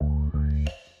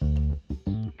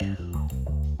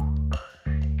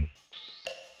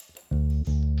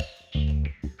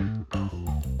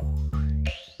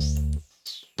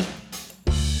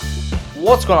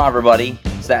What's going on, everybody?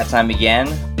 It's that time again.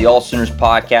 The AllSooners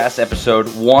Podcast, episode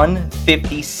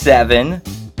 157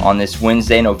 on this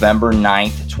Wednesday, November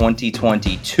 9th,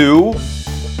 2022.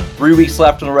 3 weeks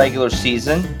left in the regular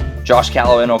season. Josh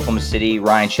Callaway in Oklahoma City,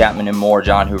 Ryan Chapman and more,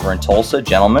 John Hoover in Tulsa.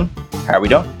 Gentlemen, how are we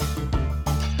doing?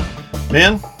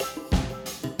 Man,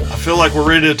 I feel like we're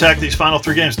ready to attack these final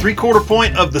 3 games. 3/4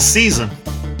 point of the season.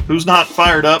 Who's not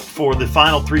fired up for the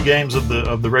final 3 games of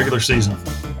the regular season?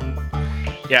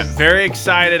 Yeah, very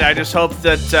excited. I just hope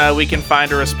that we can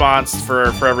find a response for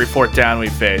every fourth down we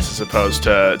face, as opposed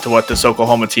to what this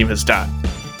Oklahoma team has done.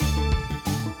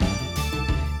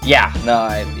 Yeah, no,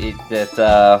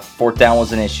 that fourth down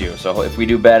was an issue. So if we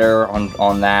do better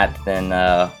on that, then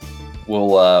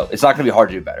we'll. It's not going to be hard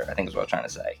to do better, I think is what I'm trying to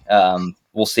say.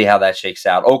 We'll see how that shakes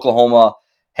out. Oklahoma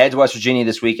heads to West Virginia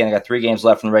this weekend. I got 3 games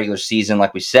left in the regular season,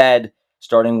 like we said,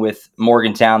 starting with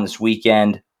Morgantown this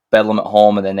weekend. Bedlam at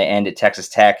home, and then they end at Texas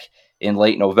Tech in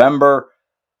late November.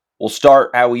 We'll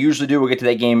start how we usually do. We'll get to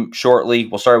that game shortly.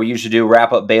 We'll start how we usually do.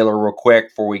 Wrap up Baylor real quick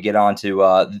before we get on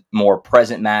to more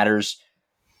present matters.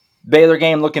 Baylor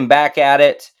game, looking back at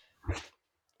it,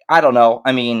 I don't know.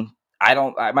 I mean,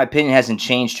 my opinion hasn't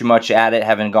changed too much at it.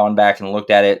 Haven't gone back and looked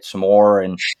at it some more,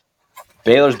 and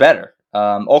Baylor's better.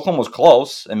 Oklahoma was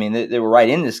close. I mean, they were right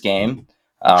in this game.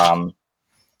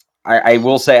 I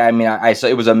will say, I mean, I saw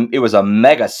it was a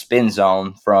mega spin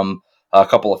zone from a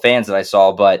couple of fans that I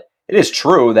saw, but it is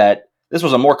true that this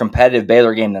was a more competitive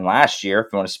Baylor game than last year.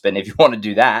 If you want to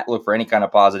do that, look for any kind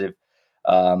of positive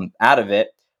out of it.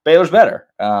 Baylor's better,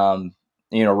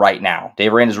 right now.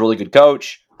 Dave Aranda's a really good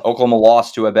coach. Oklahoma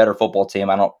lost to a better football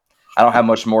team. I don't have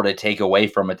much more to take away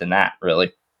from it than that,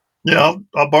 really. Yeah,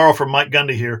 I'll borrow from Mike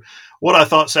Gundy here. What I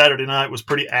thought Saturday night was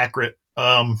pretty accurate.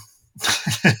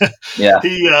 Yeah,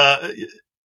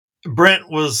 Brent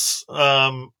was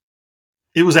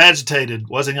he was agitated,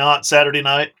 was he not, Saturday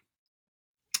night?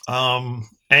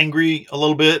 Angry a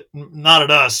little bit, not at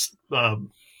us,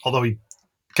 although he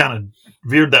kind of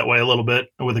veered that way a little bit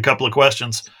with a couple of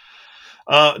questions.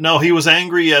 No, he was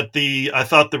angry at I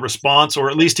thought the response,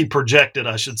 or at least he projected,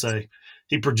 I should say.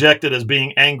 He projected as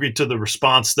being angry to the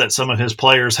response that some of his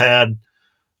players had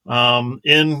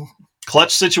in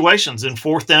clutch situations, in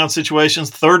fourth down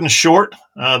situations, 3rd and short.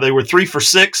 They were 3 for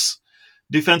 6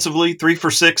 defensively, 3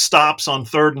 for 6 stops on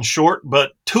 3rd and short,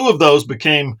 but 2 of those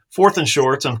became 4th and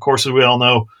shorts. And of course, as we all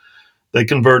know, they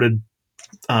converted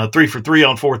 3 for 3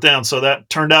 on 4th down. So that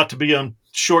turned out to be on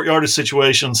short yardage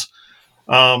situations.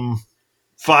 5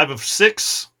 of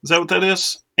 6, is that what that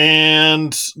is?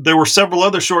 And there were several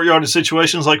other short yardage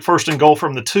situations, like 1st and goal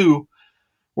from the 2,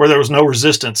 where there was no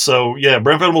resistance. So, yeah,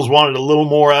 Brent Venables wanted a little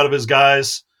more out of his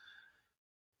guys.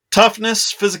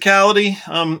 Toughness, physicality.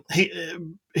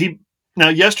 Now,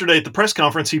 yesterday at the press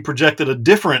conference, he projected a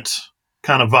different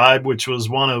kind of vibe, which was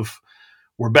one of,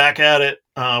 we're back at it.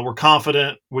 We're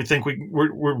confident. We think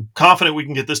we're confident we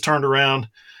can get this turned around.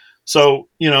 So,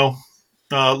 a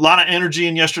lot of energy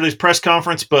in yesterday's press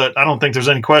conference, but I don't think there's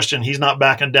any question he's not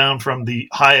backing down from the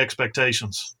high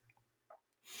expectations.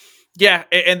 Yeah,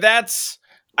 and that's,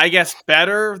 I guess,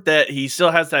 better that he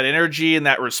still has that energy and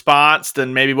that response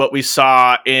than maybe what we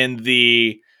saw in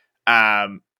the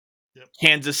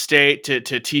Kansas State to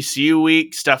TCU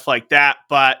week, stuff like that.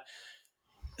 But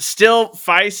still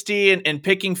feisty and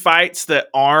picking fights that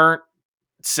aren't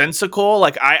sensical.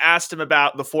 Like, I asked him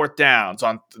about the 4th downs.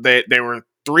 They were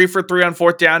 3 for 3 on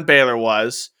 4th down, Baylor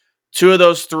was. 2 of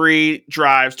those 3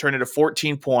 drives turned into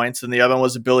 14 points, and the other one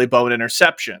was a Billy Bowman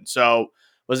interception. So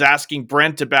was asking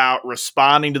Brent about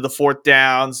responding to the 4th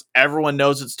downs. Everyone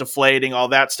knows it's deflating, all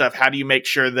that stuff. How do you make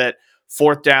sure that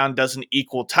 4th down doesn't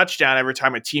equal touchdown every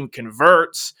time a team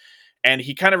converts? And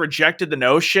he kind of rejected the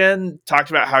notion, talked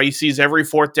about how he sees every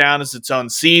 4th down as its own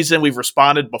season. We've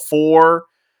responded before.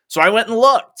 So I went and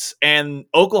looked, and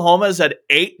Oklahoma has had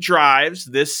 8 drives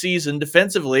this season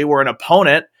defensively where an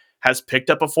opponent has picked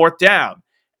up a 4th down.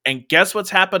 And guess what's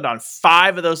happened on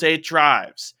 5 of those 8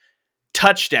 drives?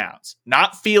 Touchdowns,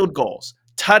 not field goals,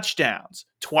 touchdowns.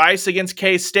 Twice against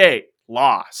K-State,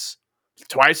 loss.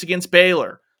 Twice against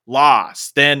Baylor,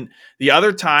 loss. Then the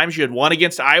other times you had one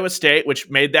against Iowa State, which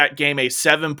made that game a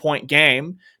 7-point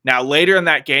game. Now, later in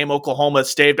that game, Oklahoma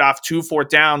staved off 2 4th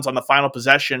downs on the final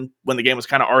possession when the game was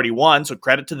kind of already won, so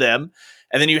credit to them.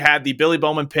 And then you had the Billy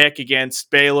Bowman pick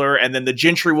against Baylor, and then the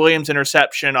Gentry Williams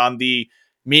interception on the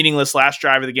meaningless last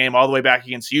drive of the game all the way back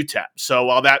against UTEP. So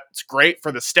while that's great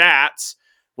for the stats,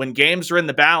 when games are in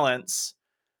the balance,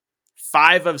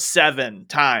 5 of 7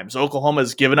 times Oklahoma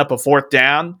has given up a 4th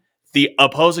down, the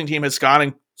opposing team has gone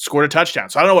and scored a touchdown.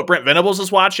 So I don't know what Brent Venables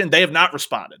is watching. They have not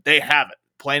responded. They haven't.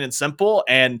 plain and simple.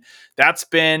 And that's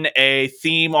been a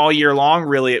theme all year long,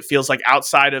 really. It feels like,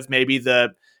 outside of maybe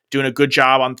the doing a good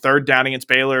job on third down against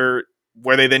Baylor,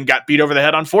 where they then got beat over the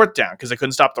head on fourth down because they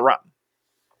couldn't stop the run.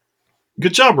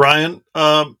 Good job, Ryan.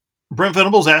 Brent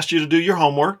Venables asked you to do your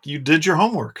homework. You did your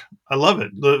homework. I love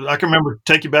it. I can remember,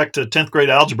 take you back to 10th grade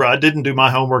algebra. I didn't do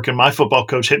my homework, and my football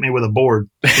coach hit me with a board.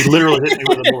 He literally hit me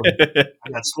with a board. I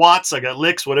got swats, I got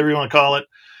licks, whatever you want to call it,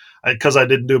 because I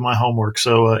didn't do my homework.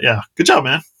 So, yeah, good job,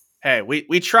 man. Hey,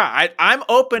 we try. I'm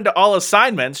open to all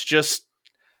assignments. Just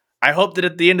I hope that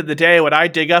at the end of the day, what I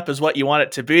dig up is what you want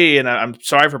it to be. And I'm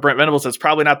sorry for Brent Venables. That's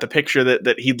probably not the picture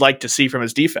that he'd like to see from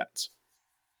his defense.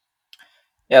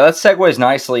 Yeah, that segues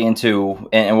nicely into,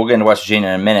 and we'll get into West Virginia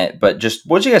in a minute, but just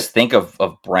what did you guys think of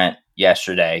Brent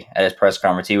yesterday at his press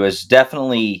conference? He was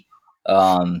definitely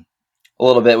a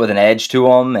little bit with an edge to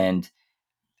him, and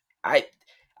I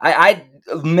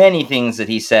many things that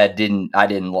he said I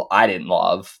didn't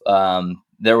love.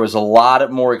 There was a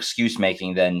lot more excuse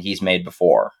making than he's made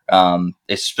before.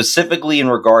 It's specifically in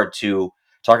regard to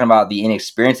talking about the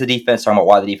inexperience of the defense, talking about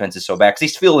why the defense is so bad, because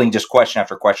he's fielding just question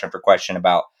after question after question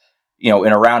about, in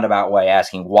a roundabout way,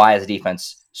 asking why is the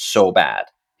defense so bad?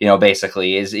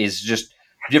 Basically is just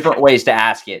different ways to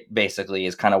ask it. Basically,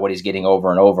 is kind of what he's getting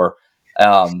over and over.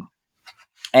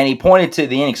 And he pointed to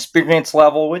the inexperience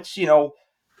level, which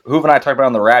Hoover and I talked about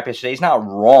on the wrap yesterday. He's not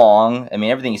wrong. I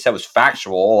mean, everything he said was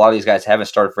factual. A lot of these guys haven't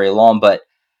started very long, but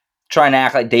trying to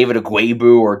act like David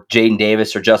Agwebu or Jaden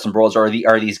Davis or Justin Broiles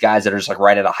are these guys that are just like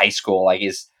right out of high school, like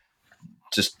is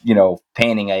just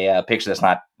painting a picture that's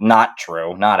not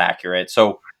true, not accurate.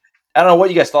 So I don't know what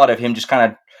you guys thought of him just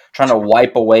kind of trying to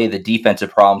wipe away the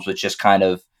defensive problems with just kind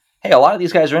of, hey, a lot of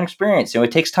these guys are inexperienced.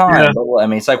 It takes time. Yeah. But, I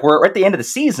mean, it's like we're at the end of the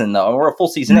season though, and we're a full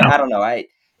season in. I don't know. I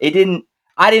didn't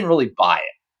really buy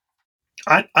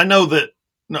it. I know that,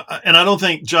 and I don't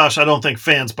think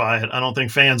fans buy it. I don't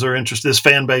think fans are interested. This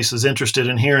fan base is interested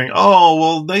in hearing, oh,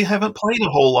 well, they haven't played a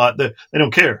whole lot. They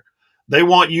don't care. They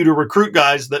want you to recruit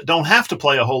guys that don't have to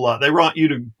play a whole lot. They want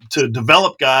you to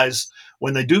develop guys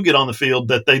when they do get on the field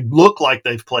that they look like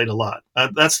they've played a lot.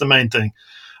 That's the main thing.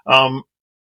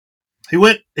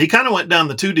 He kind of went down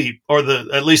the two deep, or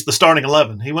at least the starting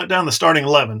 11. He went down the starting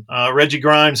 11. Reggie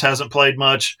Grimes hasn't played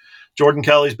much. Jordan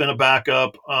Kelly's been a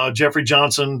backup. Jeffrey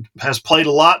Johnson has played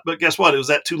a lot, but guess what? It was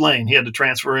at Tulane. He had to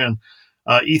transfer in.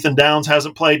 Ethan Downs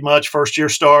hasn't played much, first-year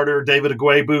starter. David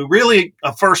Agwebu, really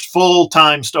a first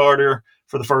full-time starter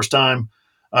for the first time.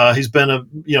 He's been a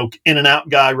in-and-out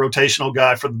guy, rotational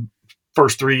guy for the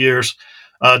first 3 years.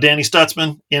 Danny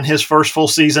Stutzman in his first full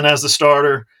season as the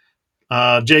starter.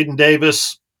 Jaden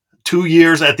Davis, 2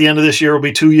 years. At the end of this year will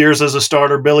be 2 years as a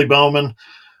starter. Billy Bowman,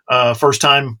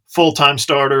 first-time full-time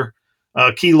starter.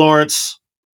 Key Lawrence,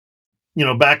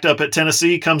 backed up at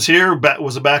Tennessee, comes here,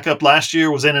 was a backup last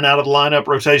year, was in and out of the lineup,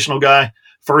 rotational guy,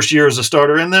 first year as a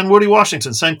starter. And then Woody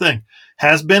Washington, same thing.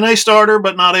 Has been a starter,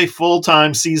 but not a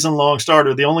full-time, season-long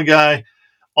starter. The only guy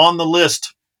on the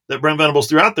list that Brent Venables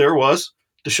threw out there was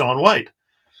Deshaun White.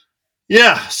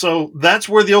 Yeah, so that's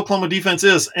where the Oklahoma defense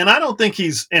is. And I don't think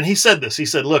and he said this, he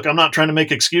said, look, I'm not trying to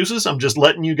make excuses. I'm just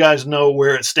letting you guys know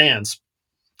where it stands.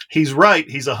 He's right.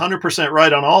 He's 100%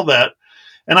 right on all that.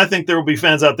 And I think there will be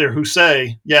fans out there who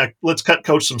say, yeah, let's cut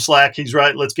Coach some slack. He's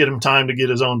right. Let's get him time to get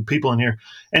his own people in here.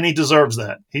 And he deserves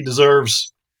that. He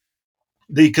deserves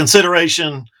the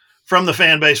consideration from the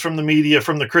fan base, from the media,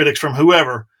 from the critics, from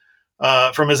whoever,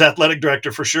 from his athletic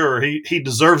director for sure. He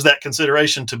deserves that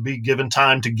consideration to be given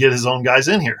time to get his own guys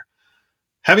in here.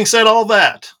 Having said all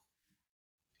that,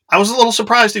 I was a little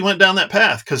surprised he went down that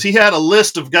path because he had a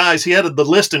list of guys. He had the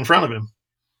list in front of him.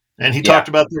 And he talked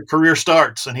about their career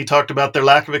starts, and he talked about their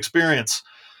lack of experience.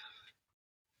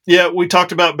 Yeah, we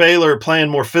talked about Baylor playing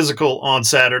more physical on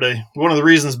Saturday. One of the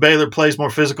reasons Baylor plays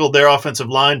more physical, their offensive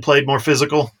line played more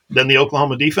physical than the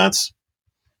Oklahoma defense,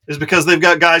 is because they've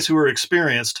got guys who are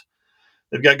experienced.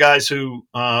 They've got guys who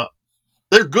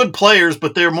they're good players,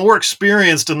 but they're more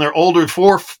experienced and they're older,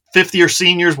 4 fifth-year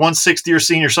seniors, 1 6th-year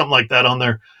senior, something like that on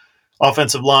their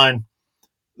offensive line.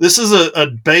 This is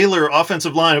a Baylor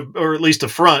offensive line, or at least a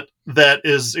front, that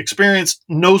is experienced,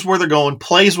 knows where they're going,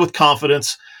 plays with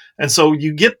confidence. And so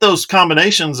you get those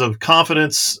combinations of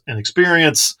confidence and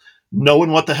experience, knowing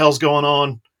what the hell's going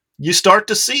on. You start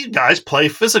to see guys play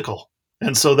physical.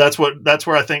 And so that's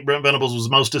where I think Brent Venables was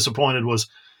most disappointed, was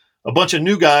a bunch of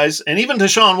new guys. And even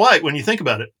Deshaun White, when you think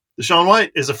about it, Deshaun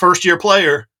White is a first-year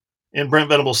player in Brent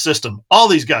Venables' system. All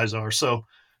these guys are. So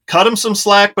cut him some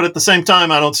slack, but at the same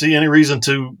time, I don't see any reason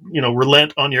to,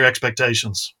 relent on your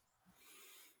expectations.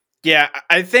 Yeah,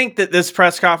 I think that this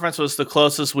press conference was the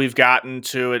closest we've gotten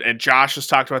to it. And Josh has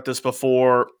talked about this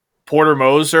before. Porter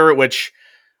Moser, which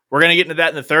We're going to get into that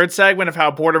in the third segment of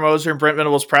how Porter Moser and Brent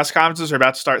Venables' press conferences are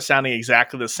about to start sounding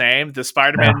exactly the same. The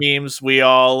Spider-Man memes we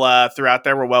all threw out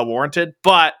there were well warranted,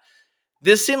 but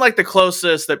this seemed like the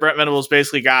closest that Brent Venables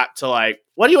basically got to like,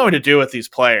 what do you want me to do with these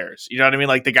players? You know what I mean?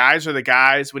 Like the guys are the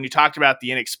guys when you talked about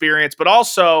the inexperience, but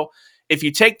also if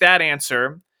you take that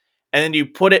answer and then you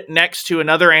put it next to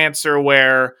another answer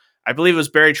where I believe it was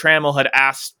Barry Trammell had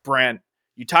asked Brent,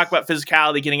 you talk about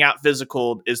physicality, getting out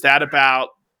physical.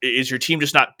 Is your team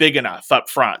just not big enough up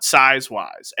front,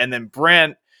 size-wise? And then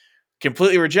Brent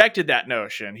completely rejected that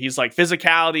notion. He's like,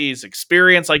 physicality is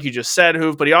experience, like you just said,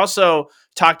 Hoove, but he also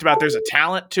talked about there's a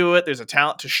talent to it. There's a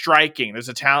talent to striking. There's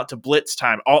a talent to blitz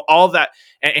time, all of that.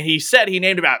 And he said he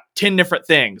named about 10 different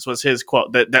things was his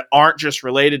quote that aren't just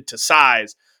related to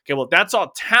size. Okay, well, if that's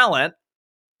all talent,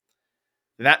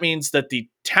 then that means that the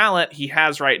talent he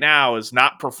has right now is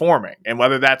not performing. And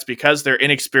whether that's because they're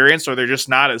inexperienced or they're just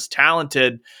not as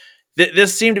talented,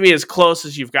 this seemed to be as close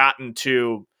as you've gotten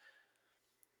to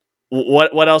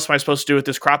what else am I supposed to do with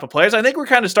this crop of players? I think we're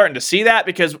kind of starting to see that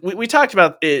because we talked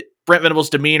about it, Brent Venables'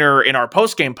 demeanor in our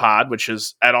post-game pod, which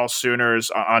is at AllSooners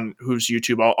on Hoove's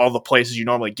YouTube, all the places you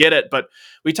normally get it. But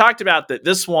we talked about that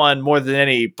this one, more than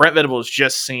any, Brent Venables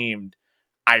just seemed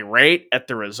irate at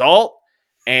the result.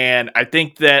 And I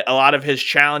think that a lot of his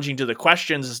challenging to the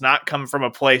questions is not come from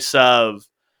a place of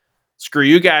screw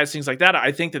you guys, things like that.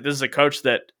 I think that this is a coach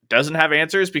that doesn't have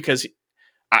answers because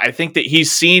I think that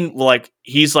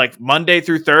he's like Monday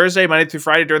through Thursday, Monday through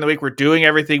Friday during the week, we're doing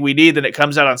everything we need. Then it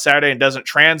comes out on Saturday and doesn't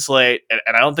translate. And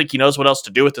I don't think he knows what else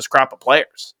to do with this crop of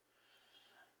players.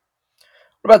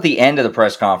 What about the end of the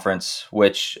press conference,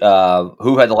 which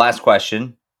who had the last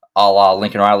question? A la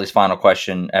Lincoln Riley's final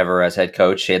question ever as head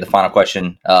coach. He had the final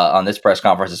question on this press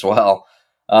conference as well.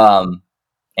 And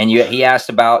he asked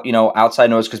about, outside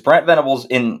noise, because Brent Venables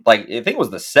I think it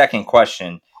was the second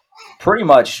question, pretty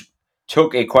much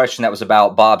took a question that was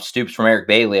about Bob Stoops from Eric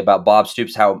Bailey, about Bob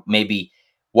Stoops, how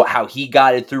he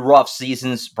got it through rough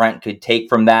seasons. Brent could take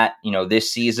from that,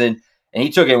 this season. And he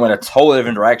took it and went a totally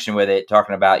different direction with it,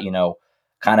 talking about,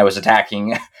 kind of was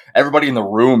attacking everybody in the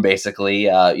room, basically,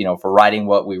 for writing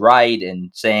what we write and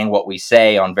saying what we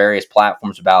say on various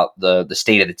platforms about the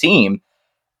state of the team.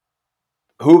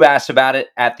 Who asked about it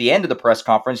at the end of the press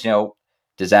conference,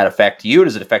 does that affect you?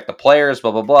 Does it affect the players?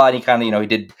 Blah, blah, blah. And he kind of, he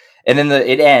did. And then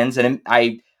it ends. And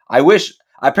I wish,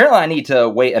 apparently I need to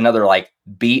wait another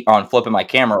beat on flipping my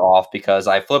camera off because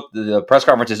I flipped, the press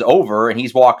conference is over and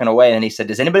he's walking away. And he said,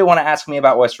 does anybody want to ask me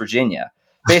about West Virginia?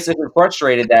 Basically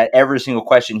frustrated that every single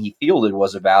question he fielded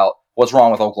was about what's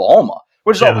wrong with Oklahoma,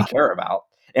 which is all we care about.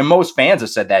 And most fans have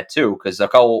said that too, because a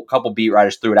couple beat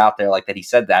writers threw it out there like that he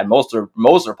said that. Most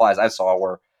replies I saw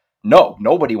were, no,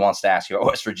 nobody wants to ask you about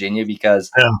West Virginia because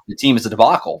the team is a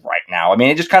debacle right now. I mean,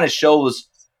 it just kind of shows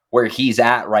where he's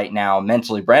at right now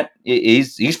mentally. Brent,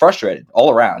 he's frustrated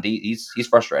all around. He's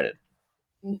frustrated.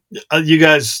 You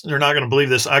guys are not going to believe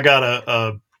this. I got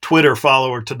a Twitter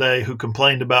follower today who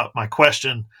complained about my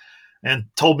question and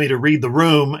told me to read the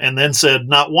room and then said,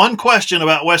 not one question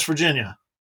about West Virginia.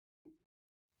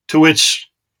 To which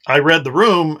I read the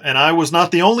room, and I was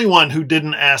not the only one who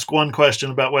didn't ask one question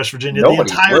about West Virginia. The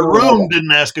entire room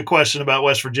didn't ask a question about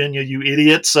West Virginia, you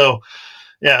idiot. So,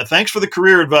 yeah, thanks for the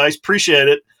career advice. Appreciate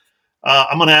it.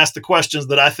 I'm going to ask the questions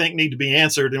that I think need to be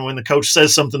answered. And when the coach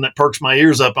says something that perks my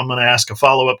ears up, I'm going to ask a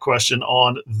follow-up question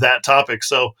on that topic.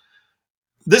 So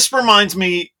this reminds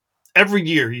me every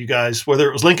year, you guys, whether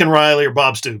it was Lincoln Riley or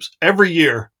Bob Stoops, every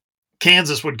year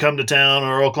Kansas would come to town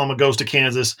or Oklahoma goes to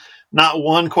Kansas. Not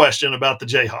one question about the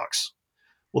Jayhawks.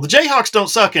 Well, the Jayhawks don't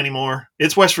suck anymore.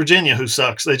 It's West Virginia who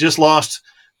sucks. They just lost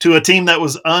to a team that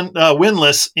was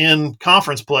winless in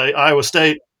conference play, Iowa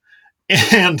State.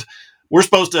 And we're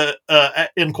supposed to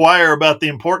inquire about the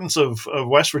importance of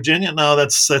West Virginia. No,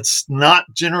 that's not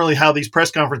generally how these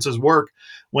press conferences work.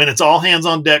 When it's all hands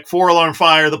on deck, 4-alarm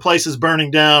fire, the place is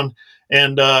burning down,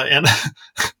 and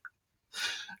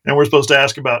and we're supposed to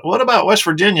ask about what about West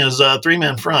Virginia's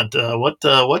 3-man front? What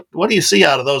do you see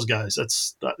out of those guys?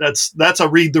 That's a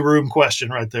read the room question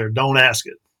right there. Don't ask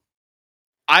it.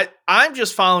 I'm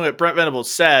just following what Brent Venables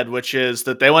said, which is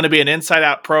that they want to be an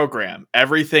inside-out program.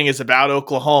 Everything is about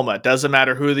Oklahoma. It doesn't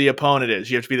matter who the opponent is.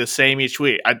 You have to be the same each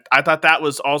week. I thought that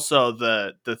was also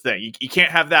the thing. You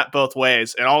can't have that both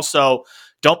ways. And also,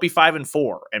 don't be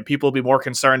 5-4. And people will be more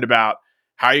concerned about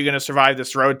how are you going to survive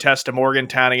this road test to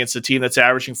Morgantown against a team that's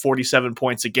averaging 47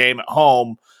 points a game at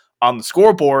home on the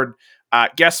scoreboard.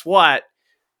 Guess what?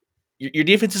 Your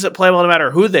defense isn't playable no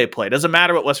matter who they play. It doesn't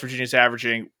matter what West Virginia's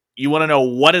averaging. You want to know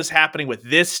what is happening with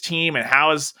this team and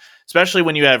how is, especially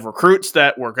when you have recruits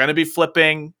that we're going to be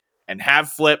flipping and have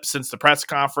flipped since the press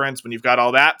conference, when you've got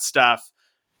all that stuff,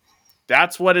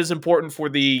 that's what is important for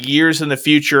the years in the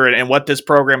future and what this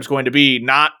program is going to be,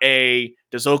 not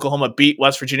does Oklahoma beat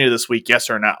West Virginia this week, yes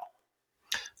or no?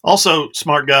 Also,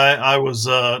 smart guy,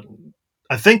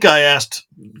 I think I asked,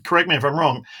 correct me if I'm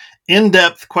wrong,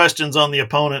 in-depth questions on the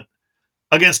opponent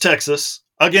against Texas,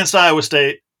 against Iowa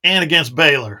State, and against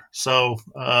Baylor. So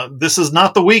this is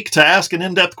not the week to ask an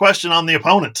in-depth question on the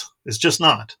opponent. It's just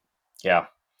not. Yeah.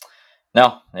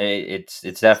 No, it's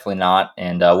definitely not.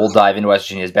 And we'll dive into West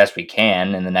Virginia as best we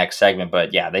can in the next segment.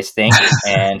 But yeah, they stink.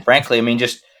 And frankly, I mean,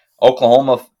 just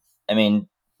Oklahoma, I mean,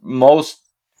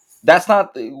 that's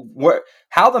not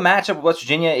how the matchup with West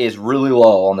Virginia is really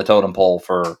low on the totem pole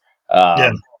for,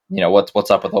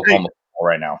 what's up with Oklahoma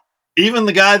right now. Even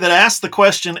the guy that asked the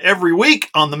question every week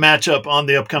on the matchup on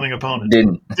the upcoming opponent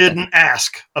didn't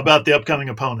ask about the upcoming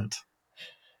opponent.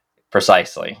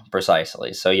 Precisely.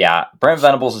 So yeah, Brent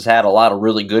Venables has had a lot of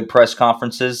really good press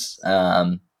conferences.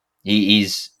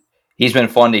 He's been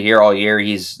fun to hear all year.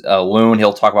 He's a loon.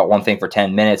 He'll talk about one thing for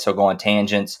 10 minutes. He'll go on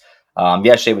tangents.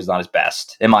 Yesterday was not his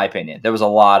best, in my opinion. There was a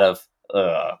lot of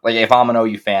if I'm an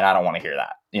OU fan, I don't want to hear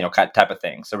that, type of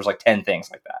things. There was like 10 things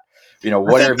like that.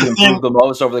 What have you improved the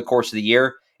most over the course of the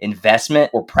year? Investment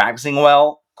or practicing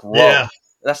well? Growth. Yeah.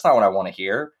 That's not what I want to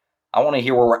hear. I want to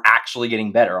hear where we're actually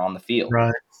getting better on the field.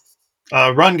 Right.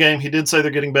 Run game. He did say they're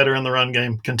getting better in the run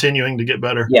game, continuing to get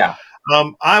better. Yeah.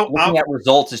 Looking at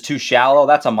results is too shallow.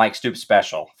 That's a Mike Stoops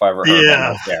special, if I ever heard one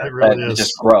right there. It really is. It's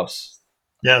just gross.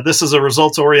 Yeah, this is a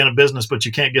results-oriented business, but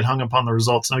you can't get hung up on the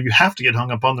results. No, you have to get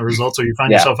hung up on the results or you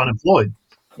find yourself unemployed.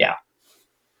 Yeah.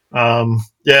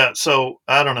 So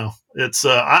I don't know. It's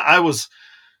I was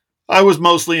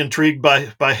mostly intrigued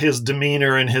by his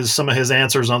demeanor and some of his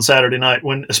answers on Saturday night,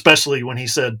 especially when he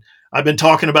said, "I've been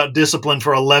talking about discipline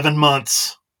for 11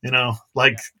 months."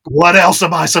 What else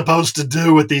am I supposed to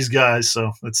do with these guys?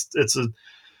 So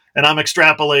and I'm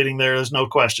extrapolating there. There's no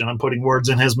question. I'm putting words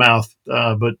in his mouth,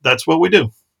 but that's what we do.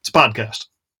 It's a podcast.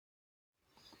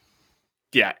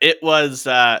 Yeah, it was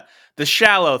the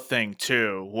shallow thing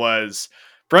too. Was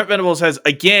Brent Venables has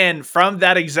again from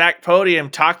that exact podium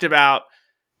talked about,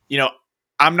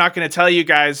 I'm not going to tell you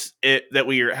guys that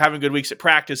we are having good weeks at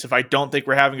practice if I don't think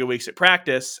we're having good weeks at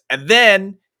practice. And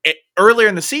then earlier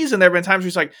in the season, there have been times where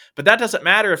he's like, but that doesn't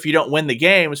matter if you don't win the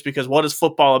games, because what is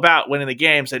football about? Winning the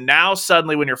games. And now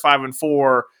suddenly when you're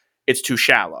 5-4, it's too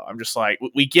shallow. I'm just like,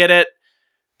 we get it.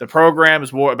 The program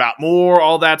is more about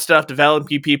all that stuff,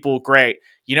 developing people. Great.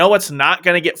 You know what's not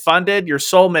going to get funded? Your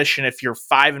soul mission. If you're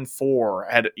 5-4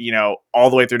 at, all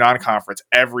the way through non-conference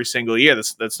every single year,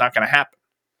 that's not going to happen.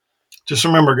 Just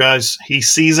remember, guys, he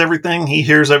sees everything, he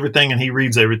hears everything, and he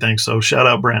reads everything. So shout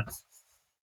out Brent.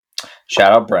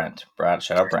 Shout out Brent.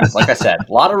 Shout out Brent. Like I said,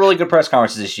 a lot of really good press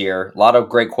conferences this year. A lot of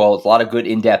great quotes. A lot of good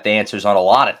in-depth answers on a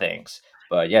lot of things.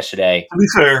 But yesterday, to be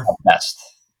fair, best.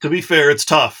 To be fair, it's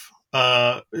tough.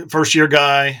 First-year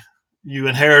guy, you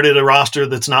inherited a roster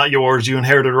that's not yours. You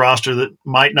inherited a roster that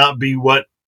might not be what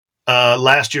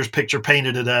last year's picture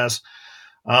painted it as.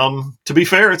 To be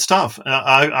fair, it's tough.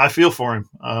 I feel for him.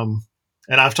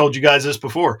 And I've told you guys this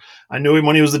before. I knew him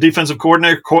when he was the defensive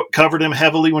coordinator, covered him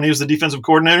heavily when he was the defensive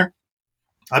coordinator.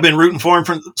 I've been rooting for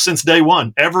him since day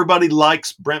one. Everybody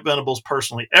likes Brent Venables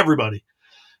personally. Everybody.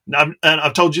 And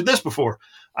I've told you this before.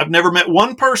 I've never met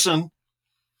one person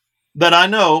that I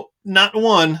know, not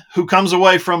one, who comes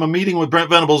away from a meeting with Brent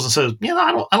Venables and says,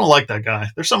 I don't like that guy.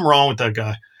 There's something wrong with that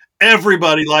guy.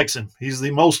 Everybody likes him. He's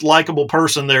the most likable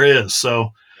person there is.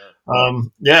 So,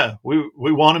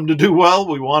 we want him to do well.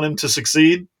 We want him to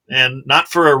succeed, and not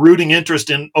for a rooting interest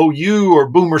in OU or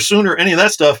Boomer Sooner, any of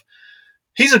that stuff.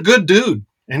 He's a good dude,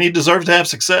 and he deserves to have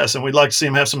success, and we'd like to see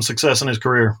him have some success in his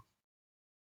career.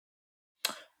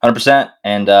 100%.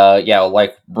 And,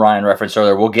 like Ryan referenced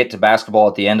earlier, we'll get to basketball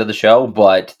at the end of the show,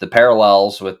 but the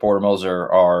parallels with Porter Moser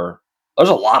there's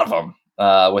a lot of them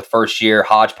with first-year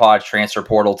hodgepodge transfer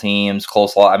portal teams,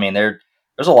 close law. I mean, there's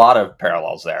a lot of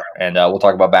parallels there, and we'll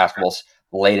talk about basketball's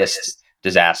latest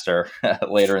disaster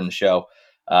later in the show.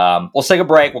 We'll take a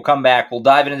break. We'll come back. We'll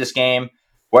dive into this game.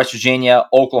 West Virginia,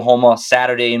 Oklahoma,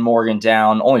 Saturday in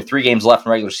Morgantown. Only 3 games left in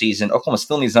the regular season. Oklahoma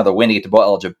still needs another win to get to bowl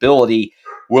eligibility.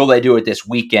 Will they do it this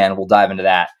weekend? We'll dive into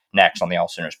that next on the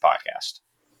AllSooners Podcast.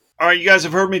 All right, you guys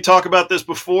have heard me talk about this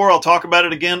before. I'll talk about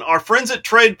it again. Our friends at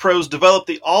Trade Pros developed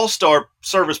the All-Star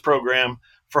Service Program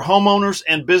for homeowners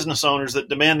and business owners that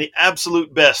demand the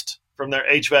absolute best from their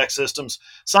HVAC systems.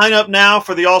 Sign up now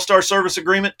for the All-Star Service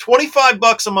Agreement,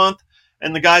 $25 a month,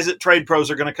 and the guys at Trade Pros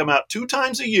are going to come out 2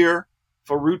 times a year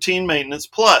for routine maintenance.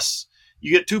 Plus,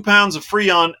 you get 2 pounds of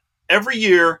Freon every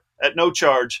year at no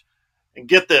charge. And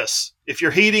get this, If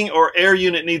your heating or air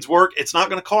unit needs work, it's not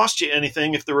going to cost you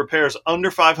anything if the repair is under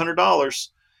 $500.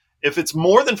 If it's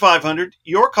more than $500,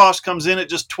 your cost comes in at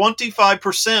just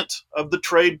 25% of the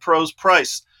Trade Pro's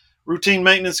price. Routine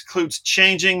maintenance includes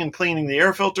changing and cleaning the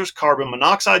air filters, carbon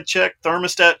monoxide check,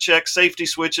 thermostat check, safety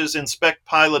switches, inspect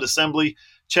pilot assembly,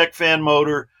 check fan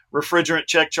motor, refrigerant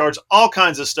check charge, all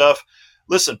kinds of stuff.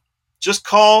 Listen, just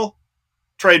call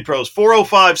Trade Pros,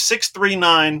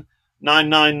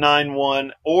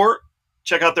 405-639-9991, or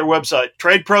check out their website,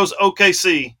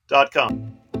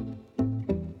 tradeprosokc.com.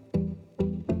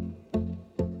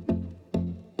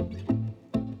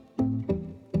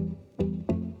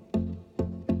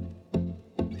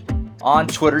 On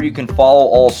Twitter, you can follow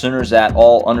All Sooners at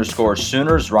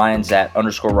all_Sooners. Ryan's at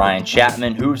 _Ryan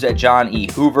Chapman. Hoover's at John E.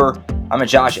 Hoover. I'm at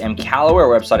Josh M. Callaway. Our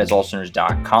website is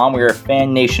allsooners.com. We are a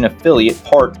Fan Nation affiliate,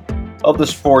 part of the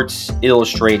Sports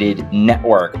Illustrated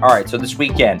Network. All right, so this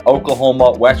weekend,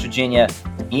 Oklahoma, West Virginia,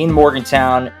 in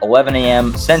Morgantown, 11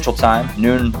 a.m. Central Time,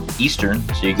 noon Eastern.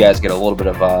 So you guys get a little bit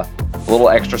of a little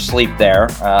extra sleep there,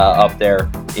 up there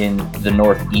in the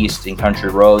Northeast in Country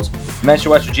Roads. You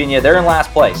mentioned West Virginia; they're in last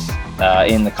place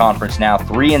in the conference now,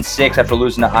 3-6 after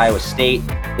losing to Iowa State.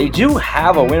 They do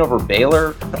have a win over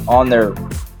Baylor on their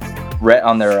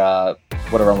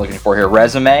whatever I'm looking for here,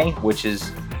 resume, which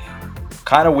is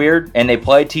kind of weird. And they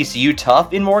played TCU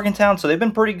tough in Morgantown, so they've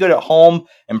been pretty good at home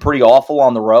and pretty awful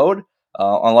on the road.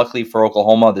 Unluckily for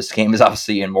Oklahoma, this game is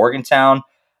obviously in Morgantown.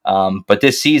 But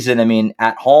this season, I mean,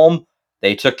 at home,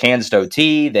 they took Kansas to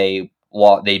OT. They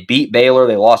beat Baylor.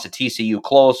 They lost to TCU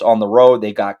close. On the road,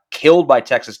 they got killed by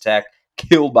Texas Tech,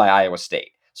 killed by Iowa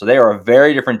State. So they are a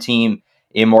very different team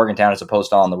in Morgantown as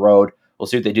opposed to on the road. We'll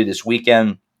see what they do this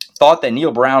weekend. Thought that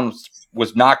Neil Brown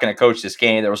was not going to coach this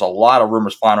game. There was a lot of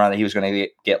rumors flying around that he was going to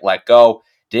get let go.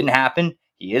 Didn't happen.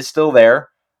 He is still there.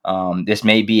 This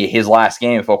may be his last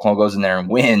game if Oklahoma goes in there and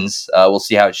wins. We'll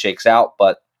see how it shakes out.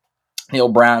 But Neil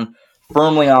Brown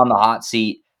firmly on the hot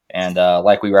seat. And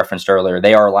like we referenced earlier,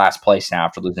 they are last place now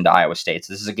after losing to Iowa State.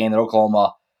 So this is a game that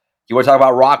Oklahoma, you want to talk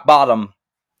about rock bottom.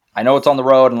 I know it's on the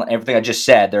road and everything I just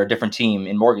said. They're a different team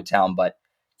in Morgantown, but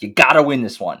you got to win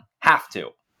this one. Have to.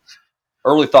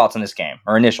 Early thoughts on this game,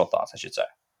 or initial thoughts, I should say.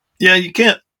 Yeah, you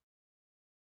can't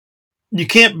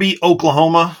beat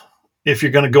Oklahoma if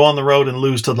you're going to go on the road and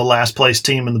lose to the last place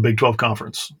team in the Big 12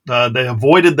 Conference. They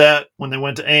avoided that when they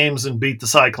went to Ames and beat the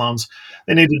Cyclones.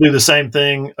 They need to do the same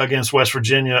thing against West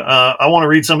Virginia. I want to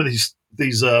read some of these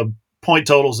point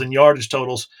totals and yardage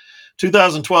totals.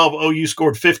 2012, OU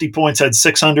scored 50 points, had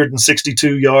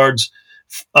 662 yards.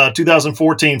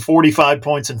 2014, 45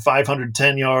 points and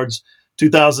 510 yards.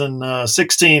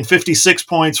 2016, 56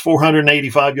 points,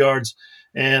 485 yards.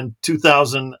 And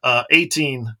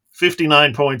 2018,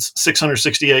 59 points,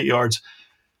 668 yards.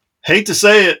 Hate to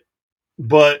say it,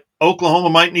 but Oklahoma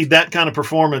might need that kind of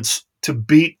performance to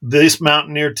beat this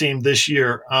Mountaineer team this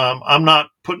year. I'm not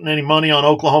putting any money on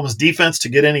Oklahoma's defense to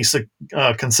get any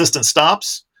consistent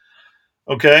stops,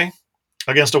 okay,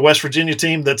 against a West Virginia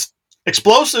team that's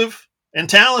explosive and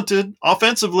talented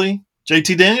offensively.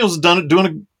 JT Daniels is doing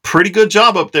a pretty good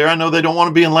job up there. I know they don't want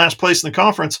to be in last place in the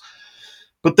conference,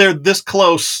 but they're this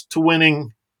close to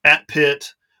winning at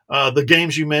Pitt. The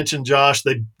games you mentioned, Josh,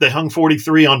 they hung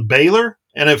 43 on Baylor.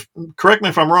 And correct me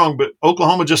if I'm wrong, but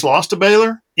Oklahoma just lost to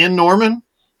Baylor in Norman.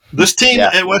 This team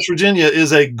at West Virginia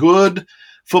is a good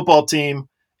football team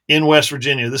in West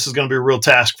Virginia. This is going to be a real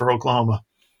task for Oklahoma.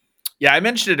 Yeah, I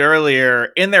mentioned it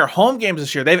earlier. In their home games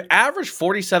this year, they've averaged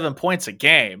 47 points a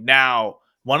game. Now,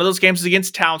 one of those games is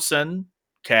against Towson.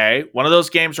 Okay. One of those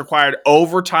games required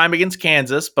overtime against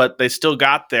Kansas, but they still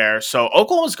got there. So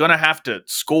Oklahoma's going to have to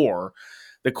score.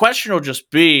 The question will just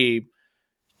be,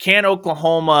 can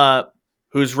Oklahoma,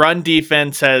 whose run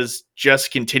defense has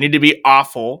just continued to be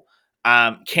awful,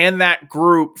 can that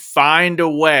group find a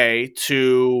way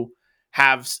to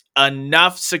have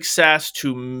enough success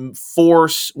to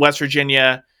force West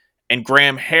Virginia and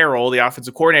Graham Harrell, the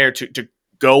offensive coordinator, to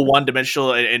go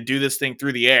one-dimensional and do this thing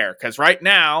through the air? Because right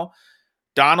now,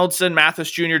 Donaldson, Mathis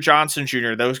Jr., Johnson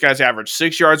Jr., those guys average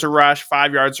 6 yards a rush,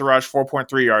 5 yards a rush,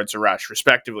 4.3 yards a rush,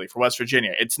 respectively, for West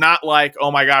Virginia. It's not like,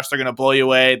 oh my gosh, they're going to blow you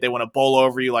away. They want to bowl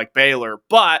over you like Baylor.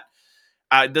 But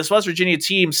this West Virginia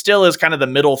team still is kind of the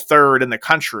middle third in the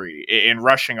country in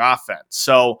rushing offense.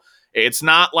 So it's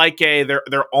not like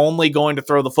they're only going to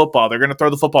throw the football. They're going to throw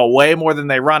the football way more than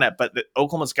they run it. But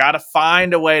Oklahoma's got to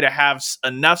find a way to have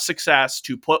enough success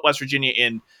to put West Virginia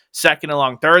in second and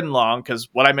long, third and long, because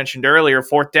what I mentioned earlier,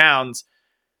 fourth downs,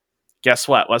 guess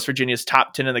what? West Virginia's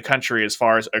top 10 in the country as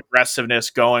far as aggressiveness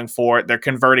going for it. They're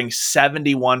converting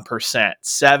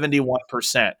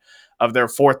 71% of their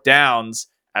fourth downs.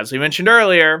 As we mentioned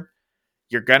earlier,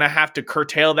 you're going to have to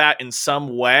curtail that in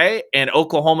some way. And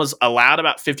Oklahoma's allowed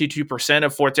about 52%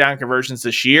 of fourth down conversions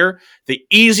this year. The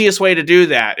easiest way to do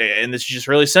that, and this is just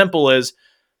really simple, is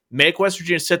make West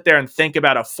Virginia sit there and think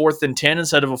about a 4th and 10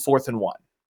 instead of a 4th and 1.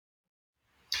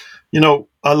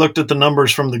 I looked at the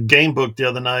numbers from the game book the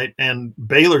other night, and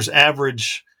Baylor's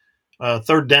average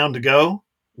third down to go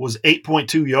was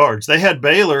 8.2 yards. They had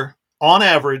Baylor on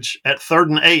average at 3rd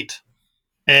and 8.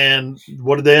 And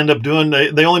what did they end up doing?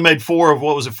 They only made 4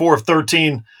 of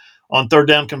 13 on third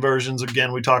down conversions.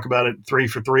 Again, we talk about it 3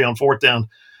 for 3 on fourth down.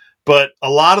 But a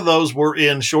lot of those were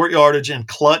in short yardage and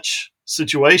clutch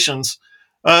situations.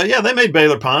 They made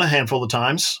Baylor punt a handful of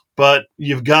times, but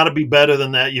you've got to be better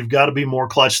than that. You've got to be more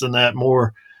clutch than that,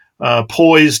 more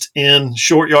poised in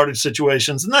short yardage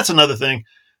situations. And that's another thing.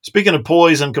 Speaking of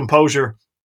poise and composure,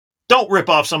 don't rip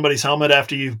off somebody's helmet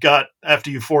after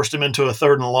you've forced them into a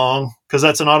 3rd and long, because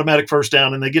that's an automatic first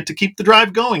down and they get to keep the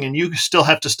drive going and you still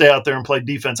have to stay out there and play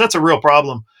defense. That's a real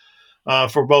problem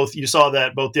for both. You saw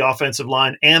that both the offensive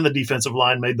line and the defensive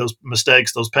line made those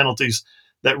mistakes, those penalties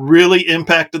that really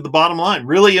impacted the bottom line,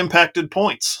 really impacted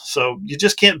points. So you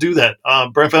just can't do that.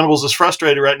 Brent Venables is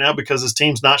frustrated right now because his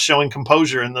team's not showing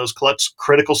composure in those clutch,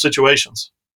 critical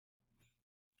situations.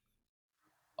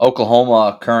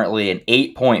 Oklahoma currently an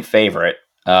 8-point favorite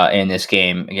in this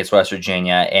game against West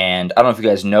Virginia. And I don't know if you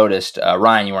guys noticed,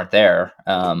 Ryan, you weren't there.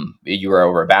 You were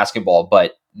over at basketball,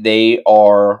 but they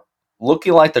are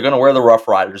looking like they're going to wear the Rough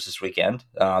Riders this weekend.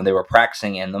 They were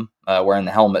practicing in them, wearing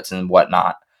the helmets and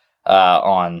whatnot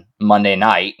on Monday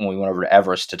night when we went over to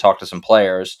Everest to talk to some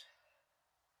players.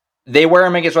 They wear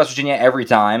them against West Virginia every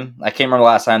time. I can't remember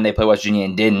the last time they played West Virginia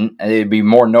and didn't. And it'd be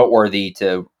more noteworthy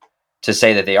to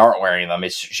say that they aren't wearing them.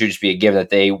 It should just be a given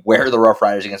that they wear the Rough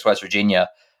Riders against West Virginia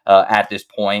at this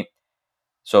point.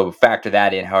 So factor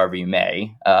that in however you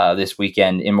may this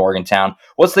weekend in Morgantown.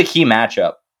 What's the key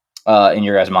matchup in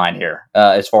your guys' mind here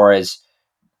as far as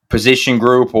position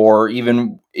group or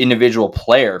even individual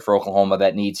player for Oklahoma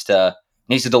that needs to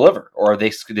deliver, or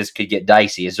this could get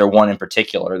dicey? Is there one in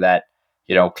particular that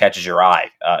catches your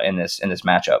eye in this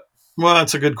matchup? Well,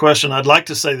 that's a good question. I'd like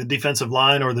to say the defensive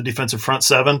line or the defensive front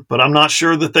seven, but I'm not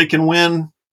sure that they can win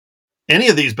any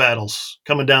of these battles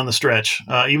coming down the stretch,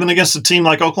 even against a team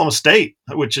like Oklahoma State,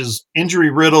 which is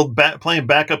injury-riddled, playing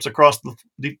backups across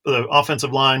the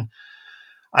offensive line.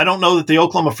 I don't know that the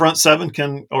Oklahoma front seven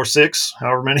can, or six,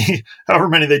 however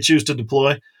many they choose to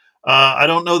deploy. I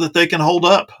don't know that they can hold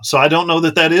up. So I don't know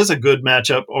that that is a good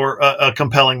matchup or a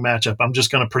compelling matchup. I'm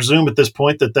just going to presume at this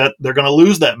point that they're going to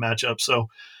lose that matchup. So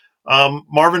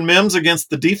Marvin Mims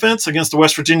against the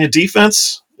West Virginia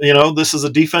defense. This is a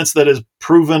defense that has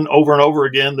proven over and over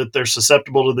again that they're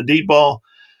susceptible to the deep ball.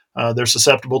 They're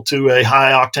susceptible to a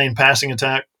high-octane passing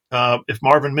attack. If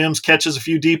Marvin Mims catches a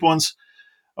few deep ones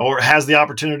or has the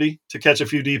opportunity to catch a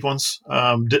few deep ones,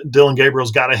 Dylan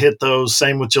Gabriel's got to hit those.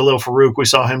 Same with Jalil Farouk. We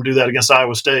saw him do that against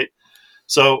Iowa State.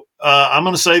 So I'm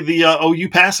going to say the OU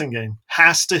passing game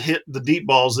has to hit the deep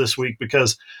balls this week,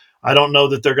 because I don't know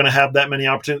that they're going to have that many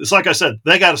opportunities. Like I said,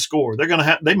 they got to score.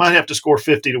 They might have to score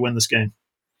 50 to win this game.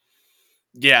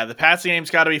 Yeah, the passing game's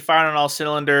got to be firing on all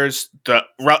cylinders. The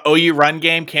OU run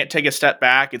game can't take a step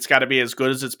back. It's got to be as good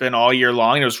as it's been all year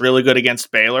long. It was really good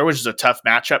against Baylor, which is a tough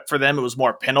matchup for them. It was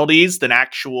more penalties than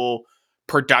actual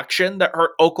production that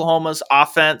hurt Oklahoma's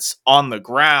offense on the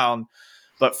ground.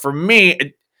 But for me,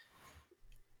 it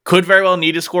could very well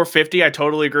need to score 50. I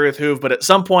totally agree with Hoover. But at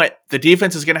some point, the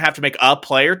defense is going to have to make a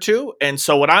play or two. And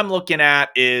so what I'm looking at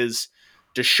is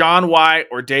Deshaun White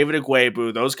or David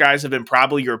Agwebu. Those guys have been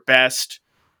probably your best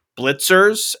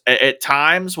blitzers at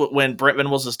times when Brent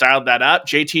Venables has dialed that up.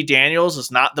 JT Daniels is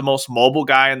not the most mobile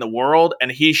guy in the world, and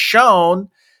he's shown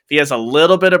if he has a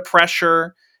little bit of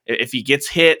pressure, if he gets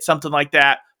hit, something like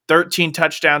that, 13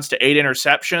 touchdowns to 8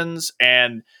 interceptions.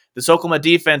 And this Oklahoma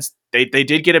defense, they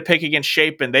did get a pick against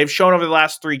Chapin. They've shown over the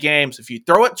last 3 games, if you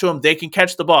throw it to them, they can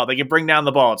catch the ball. They can bring down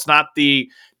the ball. It's not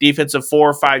the defense of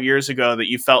 4 or 5 years ago that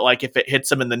you felt like if it hits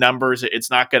them in the numbers, it's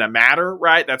not going to matter,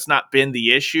 right? That's not been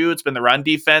the issue. It's been the run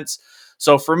defense.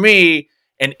 So for me,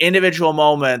 in individual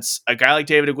moments, a guy like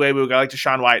David Agwebu, a guy like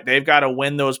Deshaun White, they've got to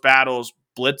win those battles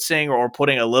blitzing or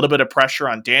putting a little bit of pressure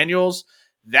on Daniels.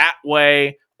 That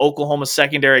way, Oklahoma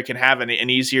secondary can have an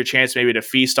easier chance maybe to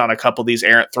feast on a couple of these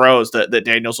errant throws that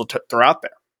Daniels will throw out there.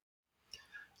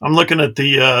 I'm looking at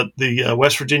the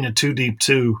West Virginia 2-deep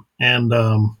 2, and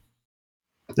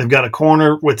they've got a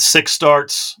corner with 6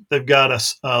 starts. They've got a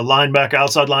linebacker,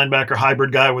 outside linebacker,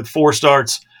 hybrid guy with 4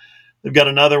 starts. They've got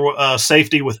another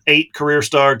safety with 8 career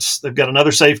starts. They've got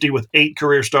another safety with 8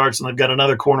 career starts, and they've got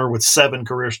another corner with 7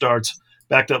 career starts.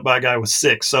 backed up by a guy with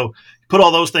 6. So put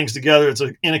all those things together. It's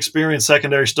an inexperienced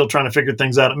secondary still trying to figure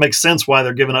things out. It makes sense why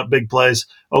they're giving up big plays.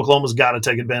 Oklahoma's got to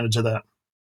take advantage of that.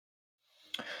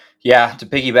 Yeah, to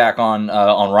piggyback on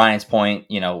Ryan's point,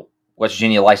 West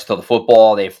Virginia likes to throw the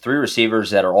football. They have 3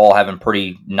 receivers that are all having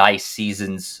pretty nice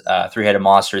seasons, 3-headed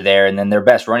monster there. And then their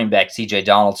best running back, C.J.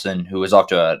 Donaldson, who is off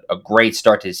to a great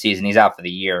start to the season. He's out for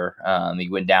the year. He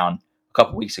went down a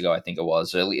couple weeks ago, I think it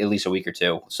was, at least a week or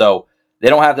two. So they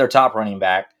don't have their top running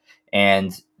back.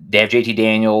 And they have J.T.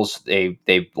 Daniels. They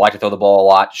like to throw the ball a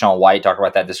lot. Sean White talked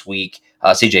about that this week.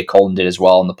 C.J. Colton did as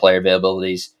well in the player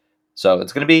availabilities. So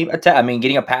it's going to be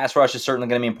getting a pass rush is certainly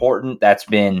going to be important. That's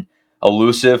been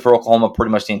elusive for Oklahoma pretty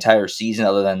much the entire season,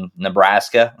 other than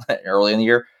Nebraska early in the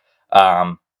year.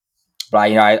 But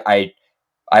I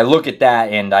look at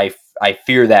that and I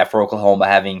fear that for Oklahoma,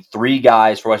 having 3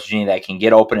 guys for West Virginia that can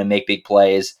get open and make big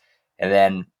plays, and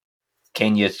then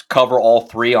can you cover all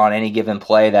 3 on any given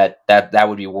play? That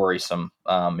would be worrisome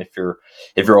if you're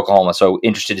Oklahoma. So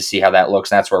interested to see how that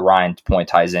looks. And that's where Ryan's point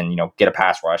ties in. Get a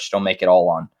pass rush. Don't make it all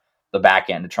on the back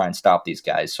end to try and stop these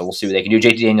guys. So we'll see what they can do.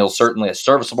 JT Daniels, certainly a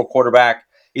serviceable quarterback.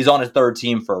 He's on his 3rd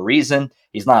team for a reason.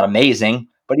 He's not amazing,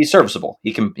 but he's serviceable.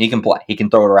 He can play. He can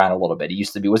throw it around a little bit. He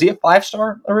used to be, was he a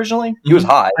 5-star originally? He was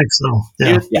high. I think so.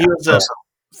 Yeah. He was a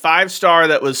 5-star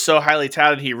that was so highly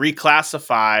touted, he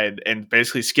reclassified and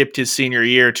basically skipped his senior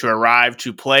year to arrive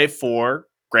to play for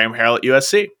Graham Harrell at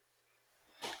USC.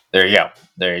 There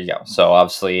you go. So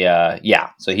obviously,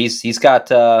 So he's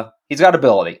got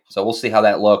ability. So we'll see how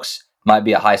that looks. Might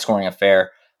be a high scoring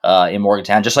affair in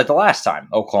Morgantown, just like the last time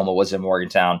Oklahoma was in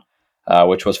Morgantown,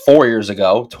 which was 4 years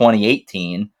ago,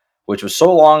 2018, which was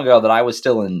so long ago that I was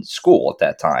still in school at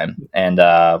that time, and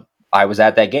I was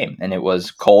at that game, and it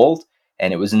was cold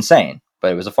and it was insane,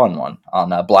 but it was a fun one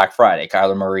on Black Friday.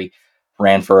 Kyler Murray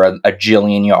ran for a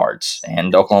jillion yards,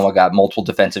 and Oklahoma got multiple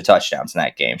defensive touchdowns in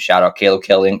that game. Shout out Caleb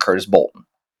Kelly and Curtis Bolton.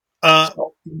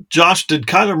 Josh, did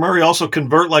Kyler Murray also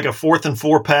convert like a 4th and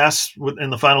 4 pass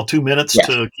in the final 2 minutes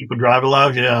to keep a drive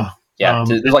alive? Yeah.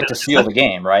 To seal the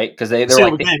game, right? Because they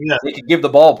could give the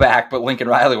ball back, but Lincoln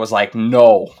Riley was like,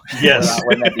 no. Yes.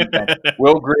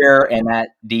 Will Greer and that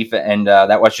defense and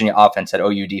that West Virginia offense had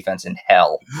OU defense in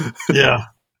hell. Yeah.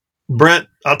 Brent,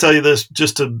 I'll tell you this,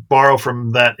 just to borrow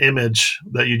from that image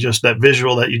that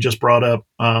visual that you just brought up.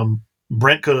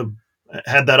 Brent could have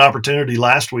had that opportunity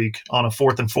last week on a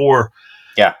 4th and 4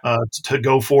 to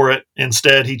go for it.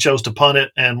 Instead, he chose to punt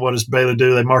it. And what does Baylor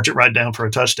do? They march it right down for a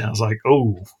touchdown. It's like,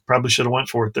 probably should have went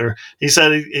for it there. He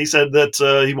said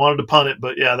that he wanted to punt it,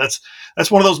 but yeah, that's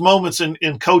one of those moments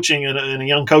in coaching in a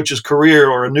young coach's career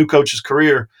or a new coach's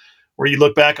career where you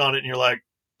look back on it and you're like,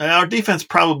 our defense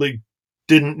probably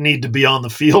didn't need to be on the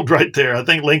field right there. I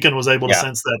think Lincoln was able to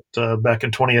sense that back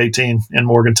in 2018 in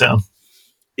Morgantown.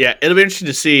 Yeah, it'll be interesting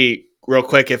to see real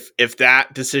quick if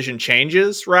that decision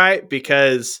changes, right?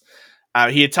 Because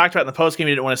he had talked about in the postgame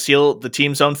he didn't want to seal the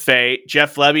team's own fate.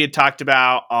 Jeff Levy had talked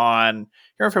about I don't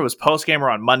know if it was postgame or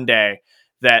on Monday,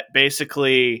 that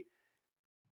basically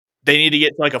they need to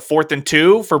get to like a 4th and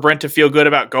 2 for Brent to feel good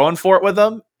about going for it with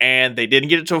them. And they didn't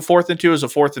get it to a 4th and 2, it was a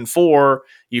 4th and 4.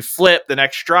 You flip the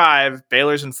next drive,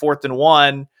 Baylor's in 4th and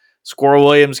 1. Squirrel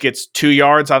Williams gets 2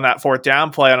 yards on that 4th down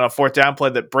play, on a 4th down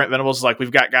play that Brent Venables is like, we've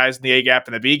got guys in the A gap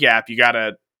and the B gap. You got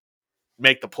to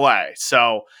make the play.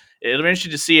 So it'll be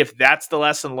interesting to see if that's the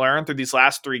lesson learned through these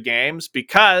last 3 games,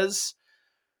 because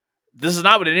this is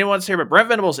not what anyone's here, but Brent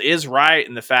Venables is right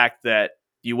in the fact that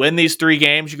you win these 3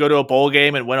 games, you go to a bowl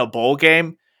game and win a bowl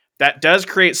game. That does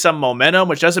create some momentum,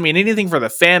 which doesn't mean anything for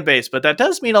the fan base, but that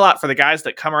does mean a lot for the guys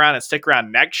that come around and stick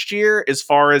around next year as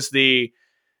far as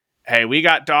hey, we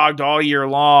got dogged all year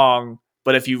long,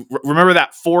 but if you remember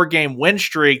that 4-game win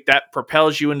streak, that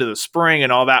propels you into the spring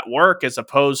and all that work, as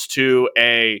opposed to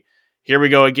here we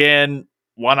go again,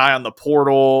 one eye on the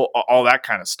portal, all that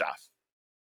kind of stuff.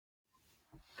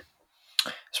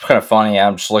 It's kind of funny.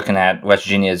 I'm just looking at West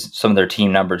Virginia's, some of their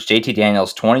team numbers. JT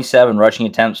Daniels, 27 rushing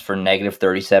attempts for negative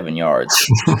 37 yards.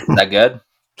 Is that good?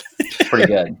 Pretty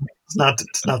good. It's not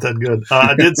that good.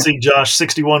 I did see Josh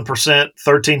 61%,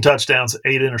 13 touchdowns,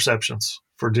 8 interceptions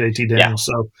for JT Daniels.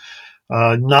 So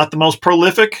not the most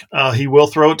prolific. He will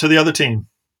throw it to the other team.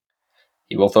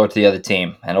 And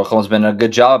Oklahoma's been a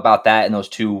good job about that in those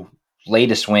 2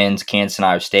 latest wins, Kansas and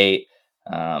Iowa State.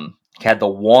 Had the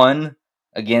one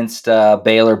against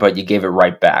Baylor, but you gave it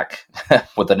right back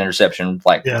with an interception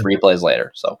 3 plays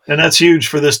later. And that's huge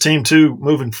for this team too,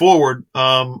 moving forward.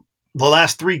 The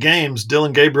last 3 games,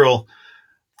 Dylan Gabriel,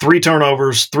 3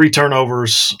 turnovers.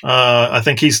 I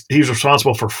think he's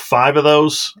responsible for 5 of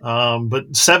those,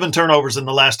 but 7 turnovers in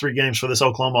the last 3 games for this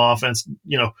Oklahoma offense.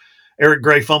 Eric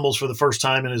Gray fumbles for the first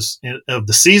time of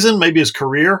the season, maybe his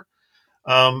career.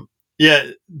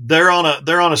 They're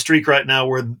on a streak right now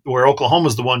where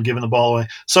Oklahoma's the one giving the ball away.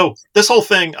 So this whole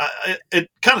thing, it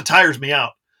kind of tires me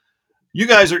out. You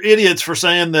guys are idiots for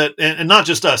saying that, and not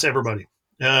just us, everybody,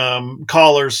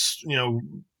 callers,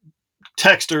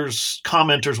 texters,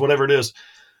 commenters, whatever it is.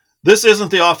 This isn't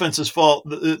the offense's fault.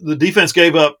 The defense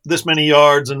gave up this many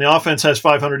yards, and the offense has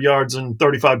 500 yards and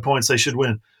 35 points. They should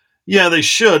win. Yeah, they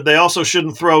should. They also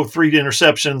shouldn't throw 3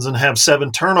 interceptions and have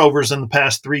 7 turnovers in the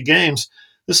past 3 games.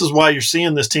 This is why you're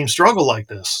seeing this team struggle like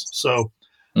this. So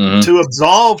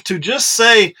to just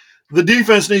say the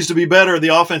defense needs to be better,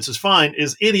 the offense is fine,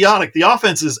 is idiotic. The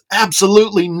offense is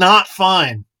absolutely not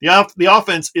fine. The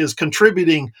offense is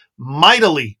contributing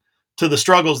mightily to the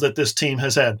struggles that this team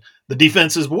has had. The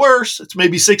defense is worse. It's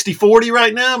maybe 60-40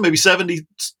 right now, maybe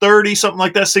 70-30, something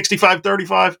like that,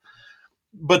 65-35.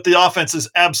 But the offense is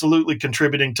absolutely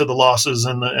contributing to the losses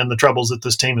and the troubles that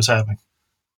this team is having.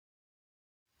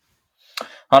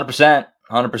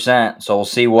 100%. So we'll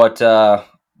see what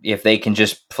if they can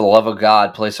just, for the love of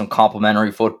God, play some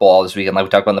complimentary football this weekend. Like we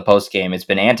talked about in the post game, it's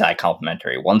been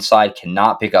anti-complimentary. One side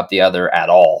cannot pick up the other at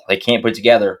all. They can't put it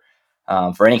together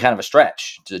for any kind of a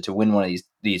stretch to win one of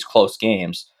these close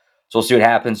games. So we'll see what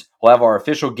happens. We'll have our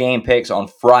official game picks on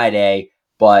Friday,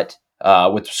 but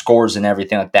with scores and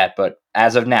everything like that. But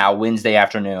as of now, Wednesday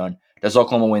afternoon, does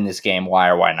Oklahoma win this game? Why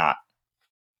or why not?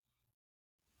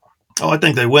 Oh, I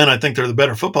think they win. I think they're the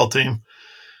better football team.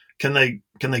 Can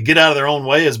they get out of their own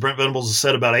way, as Brent Venables has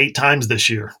said about 8 times this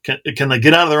year? Can they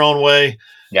get out of their own way?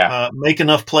 Yeah. Make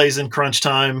enough plays in crunch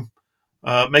time.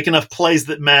 Make enough plays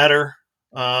that matter.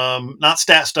 Not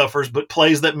stat stuffers, but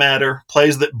plays that matter.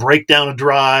 Plays that break down a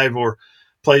drive, or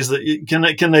plays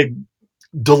that can they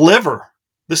deliver?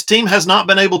 This team has not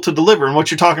been able to deliver. And what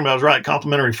you're talking about is right.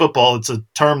 Complimentary football. It's a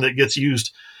term that gets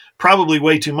used probably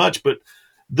way too much, but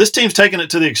this team's taken it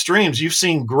to the extremes. You've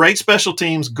seen great special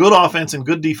teams, good offense, and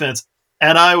good defense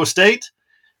at Iowa State.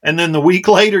 And then the week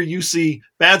later, you see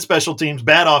bad special teams,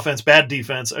 bad offense, bad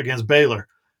defense against Baylor.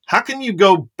 How can you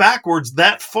go backwards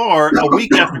that far a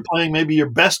week after playing maybe your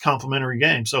best complimentary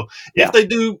game? So if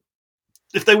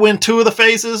they win 2 of the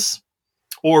phases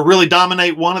or really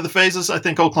dominate one of the phases, I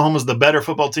think Oklahoma's the better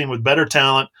football team with better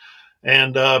talent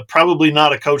and probably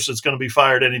not a coach that's going to be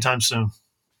fired anytime soon.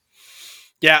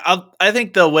 Yeah, I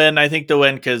think they'll win. I think they'll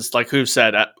win because, like Hoover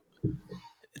said,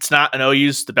 it's not an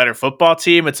OU's the better football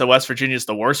team. It's a West Virginia's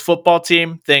the worst football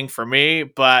team thing for me.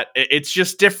 But it's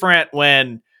just different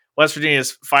when West Virginia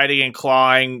is fighting and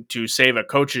clawing to save a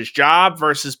coach's job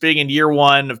versus being in year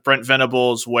 1 of Brent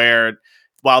Venables, where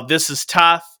while this is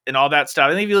tough and all that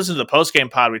stuff, I think if you listen to the post-game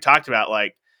pod, we talked about,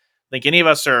 like, I think any of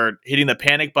us are hitting the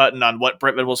panic button on what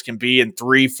Brent Venables can be in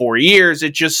 3-4 years.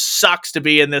 It just sucks to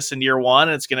be in this in year 1,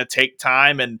 and it's going to take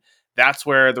time, and that's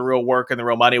where the real work and the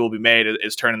real money will be made,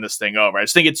 is turning this thing over. I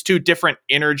just think it's 2 different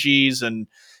energies, and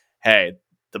hey,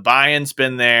 the buy-in's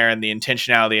been there, and the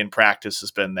intentionality in practice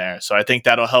has been there. So I think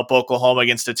that'll help Oklahoma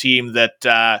against a team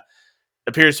that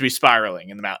appears to be spiraling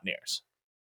in the Mountaineers.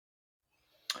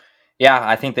 Yeah,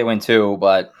 I think they win too,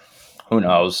 but who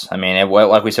knows? I mean,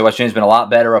 like we said, West Virginia's been a lot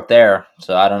better up there,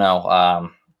 so I don't know.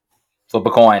 Flip a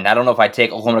coin. I don't know if I'd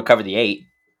take Oklahoma to cover the 8.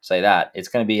 Say that. It's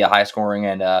going to be a high-scoring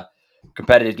and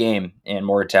competitive game in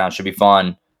Morgantown. Should be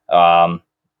fun. And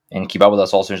keep up with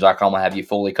us, AllSooners.com. We'll have you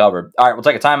fully covered. All right, we'll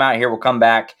take a timeout here. We'll come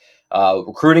back.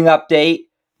 Recruiting update.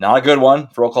 Not a good one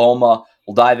for Oklahoma.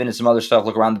 We'll dive into some other stuff,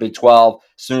 look around the Big 12.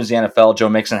 As soon as the NFL, Joe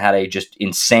Mixon had a just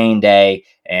insane day.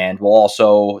 And we'll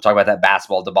also talk about that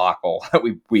basketball debacle that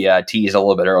we teased a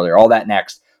little bit earlier. All that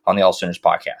next on the AllSooners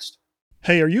Podcast.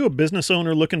 Hey, are you a business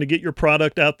owner looking to get your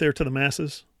product out there to the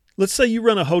masses? Let's say you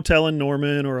run a hotel in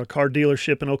Norman, or a car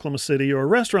dealership in Oklahoma City, or a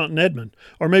restaurant in Edmond.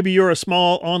 Or maybe you're a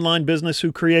small online business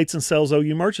who creates and sells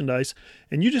OU merchandise,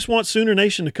 and you just want Sooner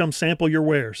Nation to come sample your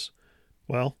wares.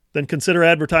 Well, then consider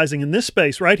advertising in this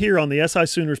space right here on the SI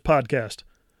Sooners Podcast.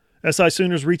 SI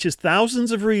Sooners reaches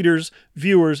thousands of readers,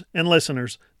 viewers, and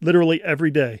listeners literally every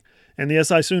day, and the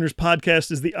SI Sooners Podcast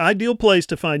is the ideal place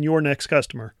to find your next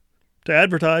customer. To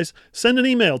advertise, send an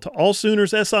email to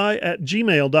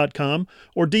allsoonersi@gmail.com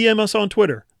or DM us on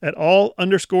Twitter at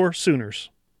 @all_Sooners.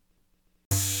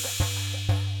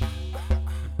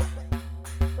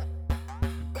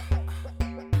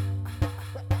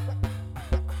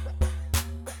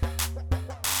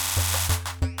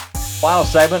 Final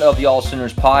segment of the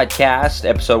AllSooners Podcast,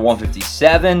 episode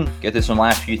 157. Get this one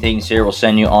last few things here. We'll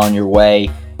send you on your way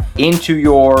into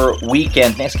your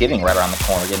weekend. Thanksgiving right around the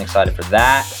corner. Getting excited for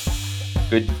that.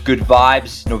 Good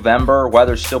vibes. November.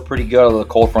 Weather's still pretty good, although the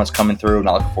cold front's coming through.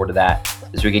 Not looking forward to that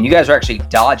this weekend. You guys are actually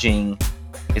dodging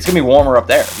it's gonna be warmer up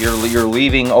there. You're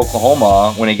leaving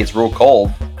Oklahoma when it gets real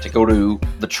cold to go to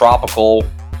the tropical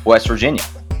West Virginia,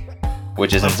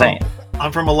 which is insane.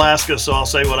 I'm from Alaska, so I'll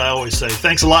say what I always say.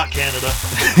 Thanks a lot, Canada.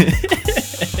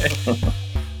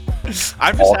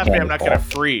 I'm just happy I'm not going to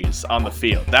freeze on the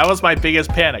field. That was my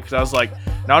biggest panic, because I was like,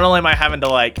 not only am I having to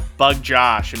like bug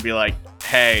Josh and be like,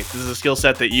 hey, this is a skill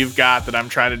set that you've got that I'm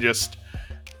trying to just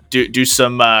do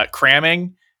some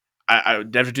cramming. I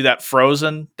would have to do that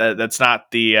frozen. That's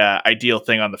not the ideal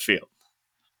thing on the field.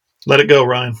 Let it go,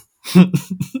 Ryan.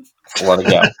 Let it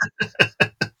go.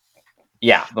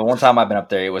 Yeah, the one time I've been up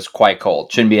there, it was quite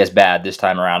cold. Shouldn't be as bad this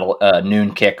time around.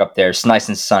 Noon kick up there. It's nice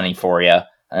and sunny for you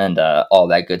and all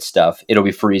that good stuff. It'll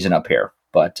be freezing up here,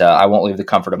 but I won't leave the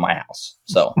comfort of my house.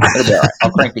 So it'll be all right.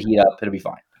 I'll crank the heat up. It'll be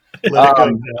fine. Let it go,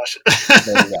 Josh.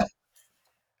 There you go.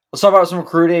 Let's talk about some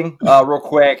recruiting real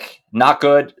quick. Not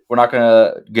good. We're not going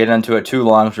to get into it too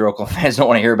long. Your Oklahoma fans don't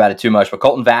want to hear about it too much. But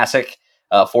Colton Vasek,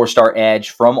 4-star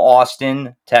edge from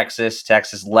Austin, Texas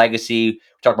legacy.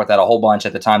 We talked about that a whole bunch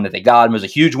at the time that they got him. It was a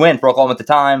huge win for Oklahoma at the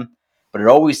time, but it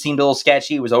always seemed a little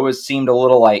sketchy. It was always seemed a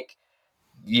little like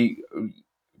you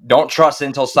don't trust it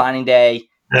until signing day.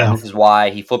 Yeah. This is why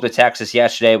he flipped to Texas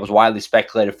yesterday. It was widely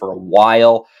speculated for a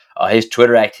while. His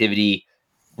Twitter activity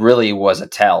really was a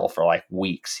tell for like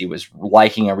weeks. He was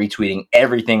liking and retweeting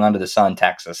everything under the sun,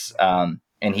 Texas.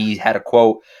 And he had a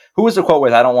quote. Who was the quote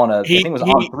with? I don't want to. I think it was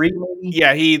on 3, maybe?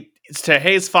 Yeah, to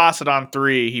Hayes Fawcett on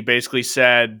 3, he basically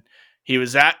said he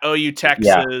was at OU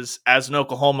Texas as an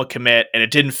Oklahoma commit, and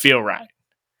it didn't feel right.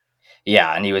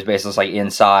 Yeah, and he was basically like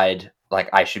inside, like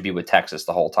I should be with Texas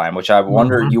the whole time, which I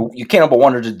wonder, you can't help but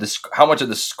wonder how much of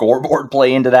the scoreboard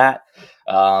play into that.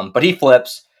 But he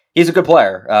flips. He's a good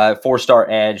player. 4-star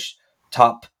edge,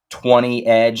 top 20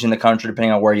 edge in the country,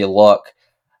 depending on where you look.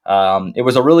 It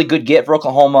was a really good get for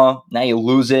Oklahoma. Now you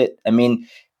lose it. I mean,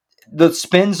 the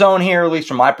spin zone here, at least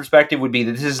from my perspective, would be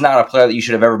that this is not a player that you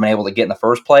should have ever been able to get in the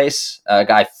first place. A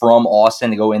guy from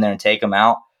Austin to go in there and take him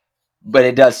out. But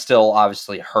it does still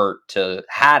obviously hurt to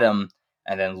had him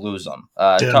and then lose him.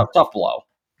 Tough blow.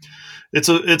 It's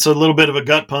a little bit of a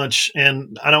gut punch,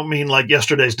 and I don't mean like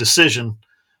yesterday's decision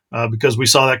because we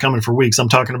saw that coming for weeks. I'm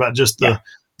talking about just the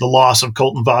loss of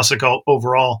Colton Vasek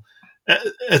overall.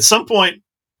 At some point,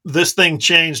 this thing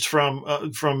changed from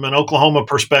an Oklahoma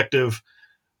perspective.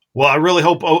 Well, I really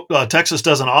hope Texas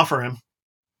doesn't offer him.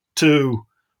 To,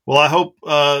 well, I hope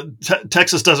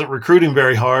Texas doesn't recruit him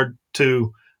very hard.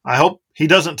 To, I hope he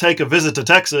doesn't take a visit to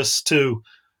Texas. To,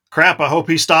 crap, I hope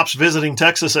he stops visiting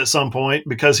Texas at some point,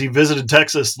 because he visited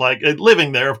Texas, like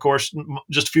living there, of course,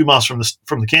 just a few miles from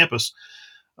the campus.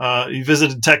 He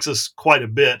visited Texas quite a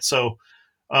bit. So,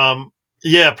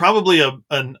 probably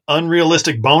an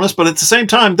unrealistic bonus. But at the same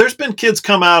time, there's been kids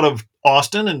come out of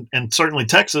Austin and certainly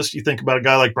Texas. You think about a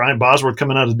guy like Brian Bosworth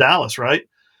coming out of Dallas, right?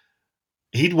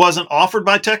 He wasn't offered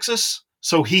by Texas,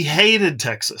 so he hated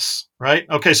Texas, right?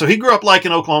 Okay, so he grew up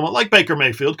liking Oklahoma, like Baker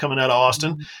Mayfield coming out of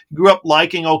Austin. He grew up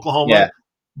liking Oklahoma,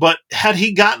 but had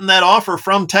he gotten that offer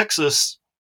from Texas,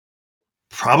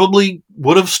 probably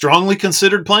would have strongly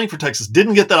considered playing for Texas.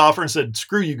 Didn't get that offer and said,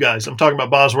 screw you guys. I'm talking about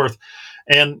Bosworth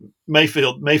and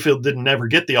Mayfield. Mayfield didn't ever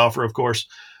get the offer, of course.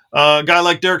 A guy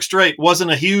like Derek Strait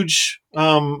wasn't a huge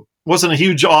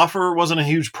offer, wasn't a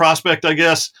huge prospect, I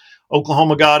guess.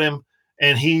 Oklahoma got him,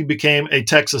 and he became a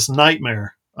Texas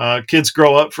nightmare. Kids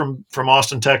grow up from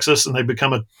Austin, Texas, and they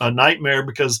become a nightmare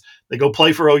because they go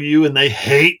play for OU and they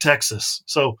hate Texas.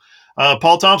 So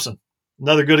Paul Thompson,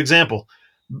 another good example.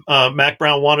 Mac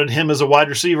Brown wanted him as a wide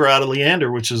receiver out of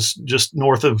Leander, which is just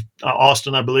north of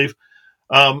Austin, I believe.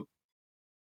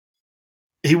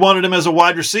 He wanted him as a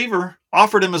wide receiver,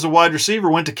 offered him as a wide receiver,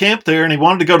 went to camp there, and he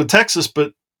wanted to go to Texas,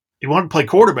 but he wanted to play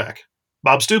quarterback.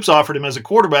 Bob Stoops offered him as a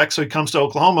quarterback, so he comes to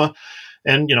Oklahoma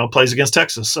and, plays against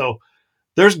Texas. So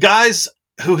there's guys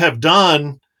who have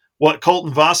done what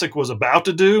Colton Vasek was about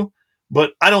to do,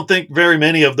 but I don't think very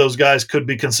many of those guys could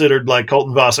be considered like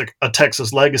Colton Vasek, a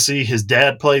Texas legacy. His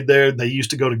dad played there. They used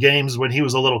to go to games when he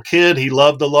was a little kid. He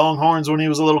loved the Longhorns when he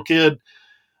was a little kid.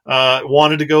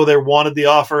 Wanted to go there, wanted the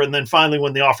offer, and then finally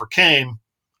when the offer came,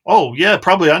 oh, yeah,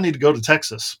 probably I need to go to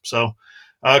Texas. So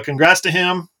congrats to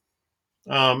him.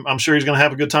 I'm sure he's going to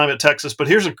have a good time at Texas. But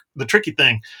here's the tricky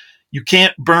thing. You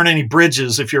can't burn any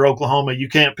bridges if you're Oklahoma. You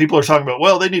can't. People are talking about,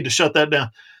 well, they need to shut that down.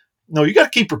 No, you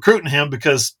got to keep recruiting him,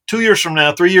 because 2 years from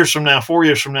now, 3 years from now, 4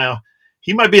 years from now,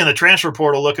 he might be in the transfer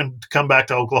portal looking to come back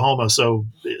to Oklahoma. So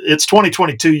it's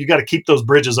 2022. You got to keep those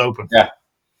bridges open. Yeah.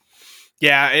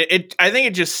 Yeah, I think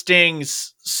it just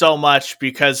stings so much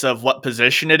because of what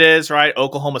position it is, right?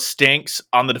 Oklahoma stinks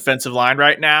on the defensive line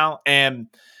right now. And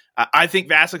I think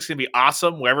Vasic's going to be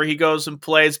awesome wherever he goes and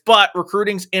plays, but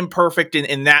recruiting's imperfect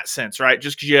in that sense, right?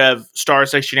 Just because you have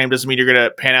stars next to your name doesn't mean you're going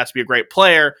to pan out to be a great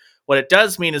player. What it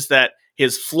does mean is that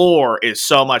his floor is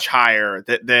so much higher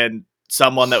than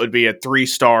someone that would be a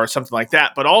 3-star or something like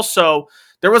that. But also,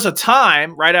 there was a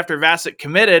time right after Vasic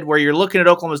committed where you're looking at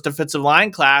Oklahoma's defensive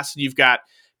line class, and you've got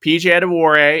PJ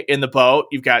Adewore in the boat,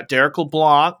 you've got Derek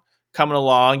LeBlanc coming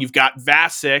along, you've got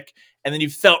Vasic, and then you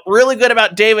felt really good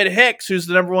about David Hicks, who's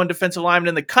the number 1 defensive lineman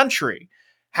in the country.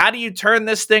 How do you turn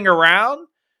this thing around?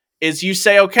 Is you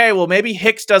say, okay, well, maybe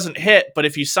Hicks doesn't hit, but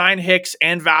if you sign Hicks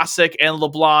and Vasic and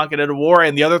LeBlanc and Adewore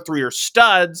and the other 3 are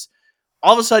studs,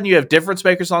 all of a sudden you have difference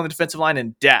makers on the defensive line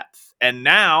in depth. And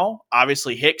now,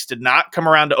 obviously, Hicks did not come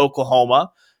around to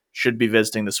Oklahoma, should be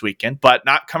visiting this weekend, but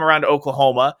not come around to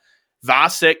Oklahoma.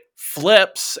 Vasic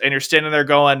flips, and you're standing there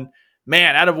going,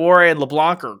 man, Adewore and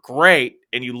LeBlanc are great,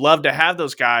 and you love to have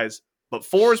those guys, but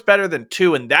 4 is better than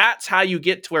 2, and that's how you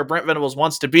get to where Brent Venables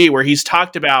wants to be, where he's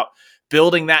talked about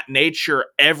building that nature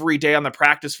every day on the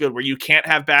practice field, where you can't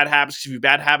have bad habits. If you have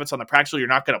bad habits on the practice field, you're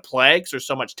not going to play because there's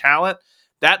so much talent.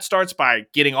 That starts by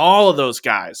getting all of those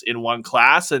guys in one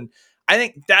class, and I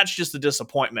think that's just the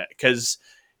disappointment, because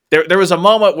there was a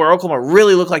moment where Oklahoma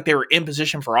really looked like they were in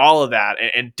position for all of that,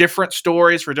 and different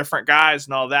stories for different guys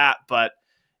and all that, but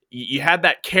you had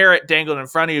that carrot dangled in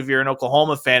front of you if you're an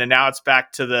Oklahoma fan, and now it's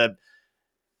back to the,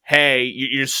 hey,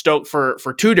 you're stoked for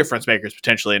 2 difference makers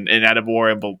potentially in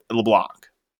Adewore and LeBlanc.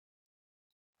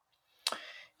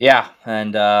 Yeah,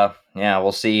 and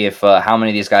we'll see if how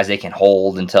many of these guys they can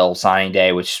hold until signing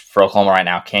day, which for Oklahoma right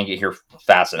now can't get here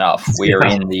fast enough. We are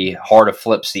in the heart of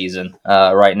flip season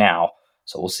right now,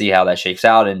 so we'll see how that shakes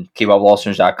out. And keep up with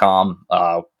AllSooners.com,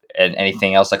 and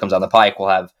anything else that comes down the pike, we'll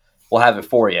have it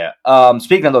for you.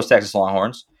 Speaking of those Texas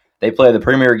Longhorns, they play the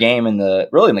premier game in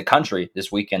the country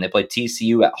this weekend. They play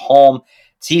TCU at home.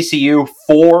 TCU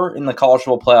 4 in the college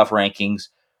football playoff rankings.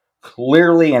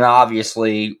 Clearly and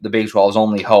obviously, the Big 12's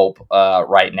only hope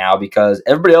right now, because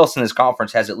everybody else in this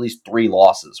conference has at least 3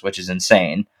 losses, which is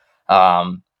insane.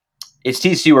 It's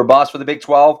TCU or bust for the Big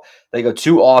 12. They go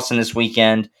to Austin this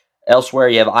weekend. Elsewhere,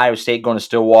 you have Iowa State going to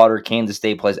Stillwater. Kansas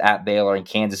State plays at Baylor, and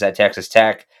Kansas at Texas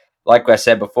Tech. Like I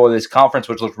said before, this conference,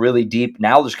 which looked really deep,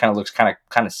 now just kind of looks kind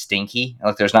of stinky.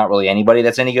 Like there's not really anybody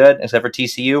that's any good except for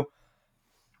TCU.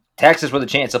 Texas with a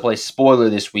chance to play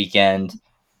spoiler this weekend.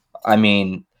 I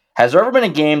mean, has there ever been a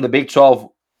game the Big 12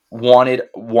 wanted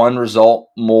one result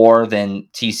more than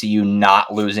TCU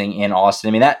not losing in Austin?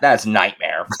 I mean, that's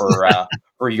nightmare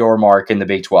for your mark in the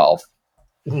Big 12.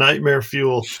 Nightmare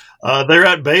fuel. They're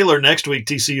at Baylor next week,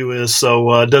 TCU is,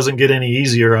 so it doesn't get any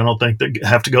easier. I don't think they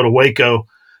have to go to Waco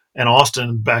and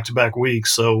Austin back-to-back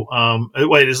weeks. So,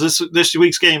 wait, is this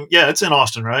week's game? Yeah, it's in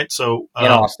Austin, right? So in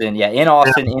Austin,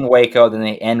 in Waco, then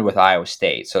they end with Iowa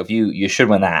State. So if you should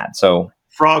win that. So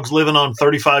Frogs living on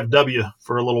 35W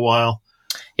for a little while,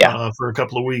 for a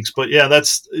couple of weeks. But yeah,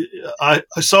 that's I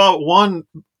saw one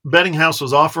betting house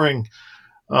was offering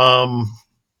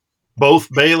both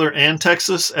Baylor and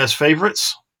Texas as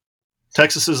favorites.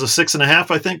 Texas is a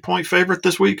 6.5, I think, point favorite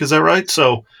this week. Is that right?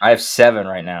 So I have 7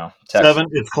 right now. Texas. 7,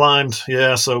 it's climbed.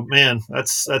 Yeah. So man,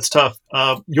 that's tough.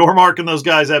 Your mark and those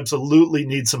guys absolutely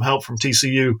need some help from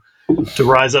TCU to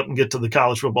rise up and get to the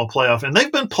college football playoff. And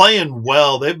they've been playing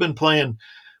well. They've been playing.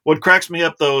 What cracks me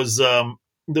up though is the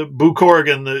Boo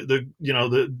Corrigan,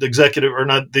 the executive, or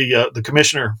not the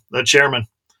commissioner, the chairman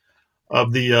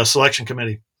of the selection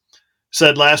committee,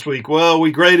 said last week, well,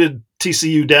 we graded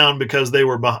TCU down because they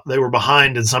were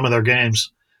behind in some of their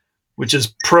games, which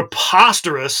is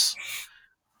preposterous.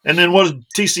 And then what does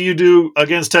TCU do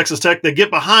against Texas Tech? They get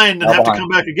behind and have to come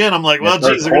back again. I'm like, well,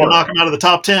 geez, they're going to knock them out of the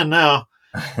top 10 now.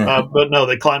 But no,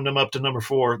 they climbed them up to number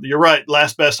 4. You're right.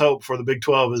 Last best hope for the Big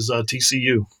 12 is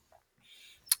TCU.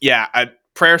 Yeah, a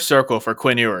prayer circle for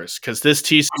Quinn Ewers, because this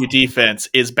TCU defense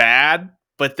is bad,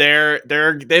 but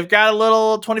they've got a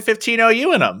little 2015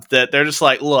 OU in them that they're just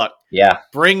like, look,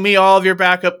 bring me all of your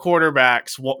backup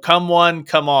quarterbacks. Come one,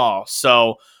 come all.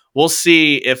 So we'll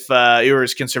see if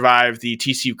Ewers can survive the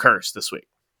TCU curse this week.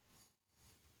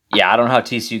 Yeah, I don't know how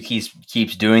TCU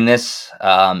keeps doing this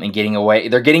and getting away.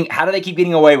 How do they keep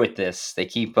getting away with this?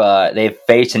 They've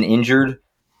faced an injured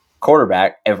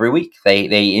quarterback every week. They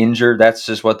injure. That's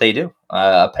just what they do,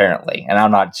 apparently. And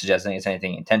I'm not suggesting it's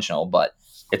anything intentional, but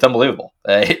it's unbelievable.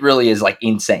 It really is like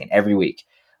insane every week.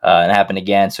 And it happened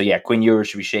again. So yeah, Quinn Ewers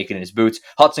should be shaking in his boots.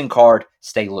 Hudson Card,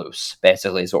 stay loose,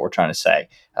 basically is what we're trying to say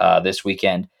this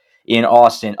weekend in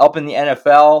Austin. Up in the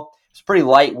NFL, it's a pretty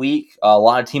light week. A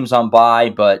lot of teams on bye,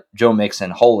 but Joe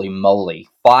Mixon, holy moly,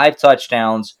 5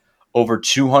 touchdowns, over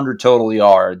 200 total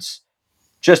yards.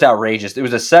 just outrageous. It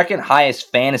was the second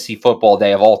highest fantasy football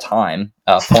day of all time,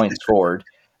 points scored.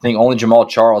 I think only Jamal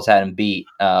Charles had him beat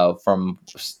from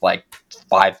like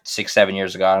 5, 6, 7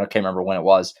 years ago. I can't remember when it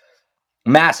was.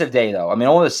 Massive day, though. I mean,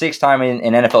 only the sixth time in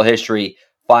NFL history,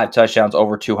 5 touchdowns,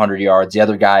 over 200 yards. The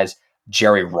other guys,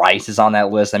 Jerry Rice is on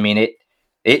that list. I mean,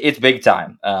 it's big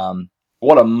time.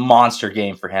 What a monster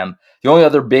game for him. The only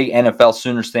other big NFL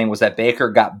Sooners thing was that Baker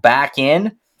got back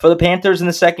in for the Panthers in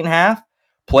the second half,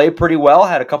 played pretty well,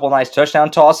 had a couple nice touchdown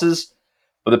tosses,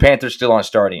 but the Panthers still aren't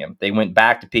starting him. They went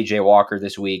back to P.J. Walker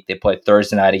this week. They played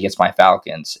Thursday night against my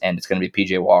Falcons, and it's going to be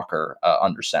P.J. Walker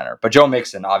under center. But Joe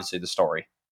Mixon, obviously the story.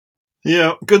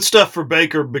 Yeah, good stuff for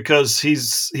Baker because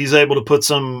he's able to put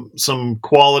some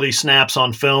quality snaps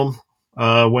on film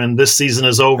when this season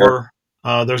is over.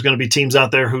 Sure. There's going to be teams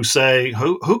out there who say,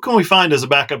 who can we find as a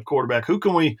backup quarterback?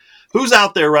 Who's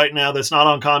out there right now that's not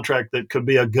on contract that could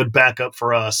be a good backup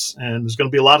for us? And there's going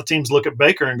to be a lot of teams look at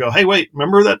Baker and go, hey, wait,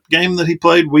 remember that game that he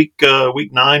played week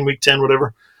 9, week 10,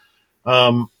 whatever?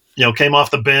 Came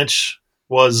off the bench,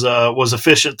 was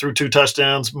efficient, threw 2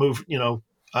 touchdowns,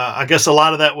 I guess a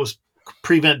lot of that was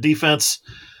prevent defense.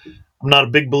 I'm not a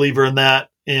big believer in that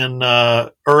in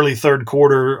early third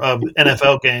quarter of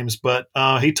NFL games, but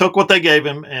he took what they gave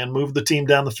him and moved the team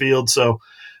down the field. So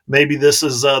maybe this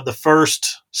is the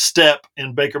first step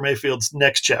in Baker Mayfield's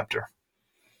next chapter.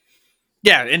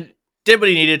 Yeah, and did what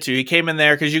he needed to. He came in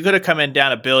there because you could have come in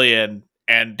down $1 billion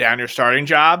and down your starting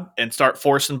job and start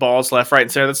forcing balls left, right,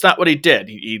 and center. That's not what he did.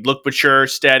 He looked mature,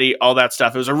 steady, all that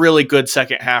stuff. It was a really good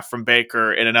second half from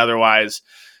Baker in an otherwise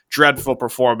dreadful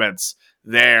performance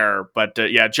there. But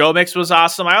Joe Mixon was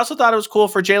awesome. I also thought it was cool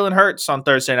for Jalen Hurts on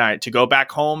Thursday night to go back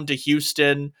home to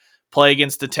Houston, play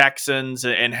against the Texans,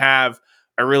 and have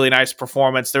a really nice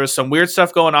performance. There was some weird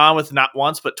stuff going on with not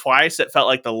once but twice. It felt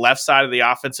like the left side of the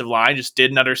offensive line just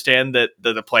didn't understand that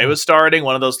the play was starting.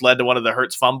 One of those led to one of the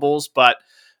Hurts fumbles. But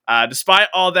despite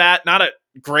all that, not a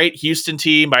great Houston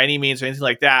team by any means or anything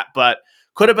like that, but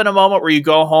could have been a moment where you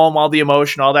go home, all the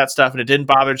emotion, all that stuff, and it didn't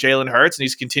bother Jalen Hurts, and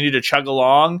he's continued to chug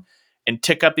along and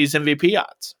tick up these MVP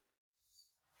odds.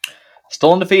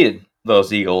 Still undefeated,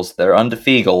 those Eagles. They're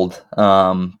undefeated,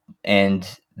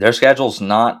 and their schedule's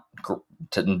not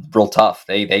real tough.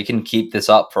 They can keep this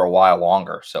up for a while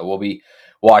longer, so we'll be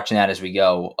watching that as we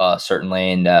go,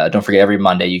 certainly. And don't forget, every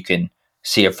Monday you can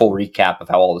see a full recap of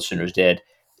how all the Sooners did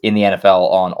in the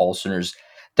NFL on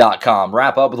AllSooners.com.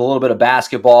 Wrap up with a little bit of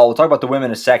basketball. We'll talk about the women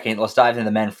in a second. Let's dive into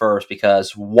the men first,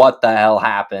 because what the hell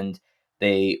happened?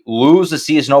 They lose the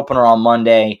season opener on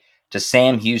Monday to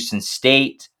Sam Houston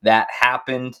State. That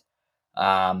happened.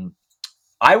 Ryan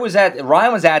was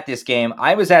at this game.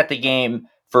 I was at the game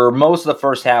for most of the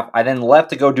first half. I then left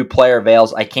to go do player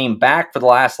veils. I came back for the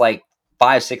last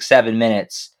 5, 6, 7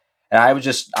 minutes, and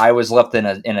I was left in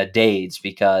a daze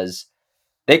because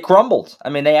they crumbled. I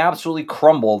mean, they absolutely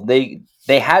crumbled. They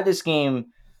had this game.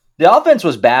 The offense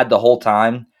was bad the whole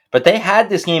time, but they had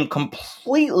this game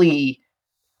completely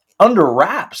under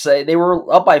wraps. They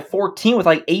were up by 14 with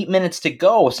 8 minutes to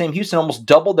go. Sam Houston almost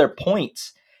doubled their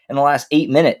points in the last 8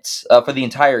 minutes for the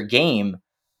entire game.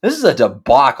 This is a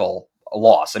debacle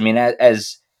loss. I mean,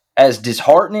 as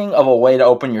disheartening of a way to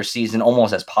open your season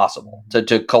almost as possible,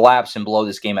 to collapse and blow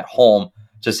this game at home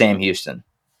to Sam Houston.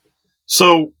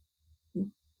 So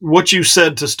what you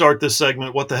said to start this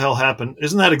segment, what the hell happened?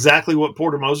 Isn't that exactly what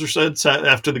Porter Moser said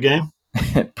after the game?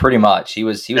 Pretty much. He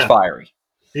was fiery.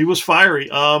 He was fiery.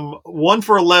 1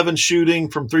 for 11 shooting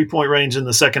from 3-point range in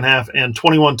the second half and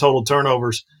 21 total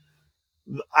turnovers.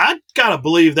 I gotta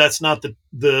believe that's not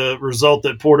the result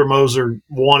that Porter Moser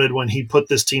wanted when he put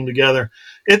this team together.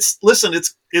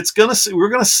 We're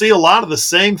gonna see a lot of the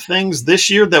same things this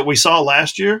year that we saw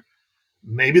last year.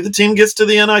 Maybe the team gets to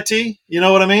the NIT. You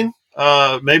know what I mean?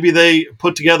 Maybe they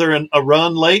put together a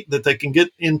run late that they can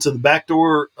get into the back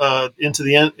door into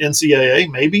the NCAA.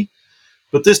 Maybe,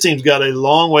 but this team's got a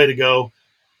long way to go.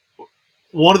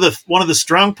 One of the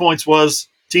strong points was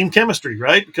team chemistry,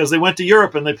 right? Because they went to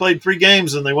Europe and they played 3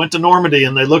 games, and they went to Normandy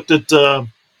and they looked at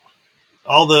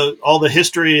all the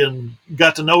history and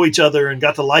got to know each other and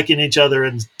got to liking each other,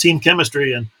 and team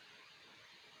chemistry. And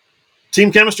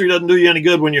team chemistry doesn't do you any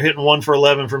good when you're hitting 1 for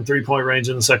 11 from 3-point range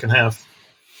in the second half.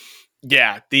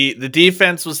 Yeah, the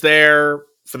defense was there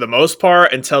for the most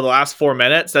part until the last 4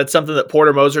 minutes. That's something that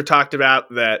Porter Moser talked about,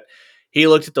 that he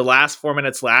looked at the last 4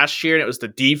 minutes last year, and it was the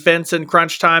defense in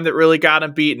crunch time that really got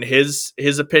him beat, in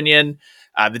his opinion.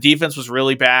 The defense was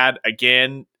really bad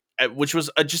again, which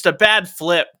was just a bad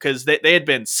flip because they had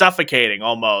been suffocating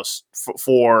almost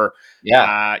for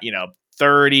 30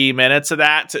 30 minutes of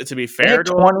that to be They fair had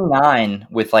to them. 29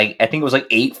 with I think it was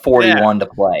 8:41 to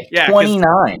play. Yeah,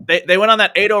 29. They went on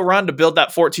that 8-0 run to build that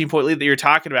 14-point lead that you're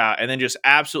talking about, and then just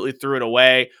absolutely threw it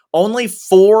away. Only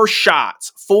 4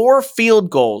 shots, 4 field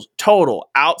goals total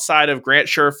outside of Grant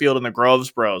Sherfield and the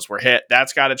Groves Bros were hit.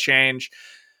 That's got to change.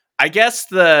 I guess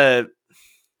if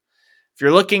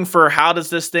you're looking for how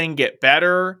does this thing get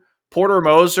better, Porter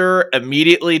Moser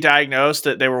immediately diagnosed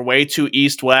that they were way too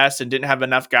east-west and didn't have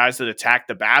enough guys that attacked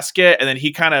the basket. And then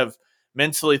he kind of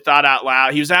mentally thought out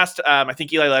loud. He was asked, I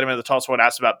think Eli Letterman, the Tulsa one,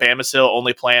 asked about Bamisile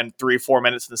only playing 3-4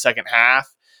 minutes in the second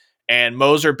half. And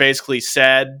Moser basically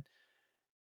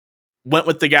went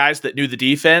with the guys that knew the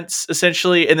defense,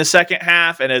 essentially, in the second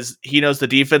half. And as he knows the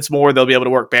defense more, they'll be able to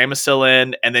work Bamisile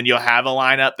in, and then you'll have a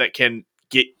lineup that can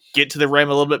get to the rim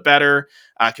a little bit better,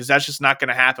 because that's just not going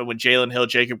to happen when Jalen Hill,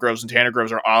 Jacob Groves, and Tanner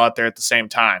Groves are all out there at the same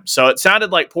time. So it sounded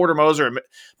like Porter Moser,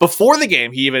 before the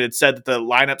game, he even had said that the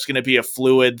lineup's going to be a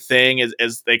fluid thing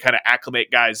as they kind of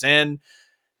acclimate guys in.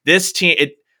 This team,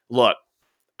 look,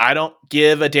 I don't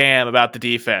give a damn about the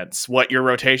defense, what your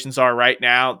rotations are right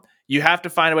now. You have to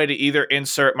find a way to either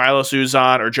insert Milo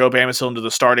Suzon or Joe Bamisile into the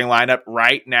starting lineup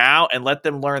right now and let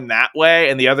them learn that way.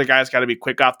 And the other guys got to be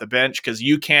quick off the bench, because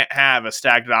you can't have a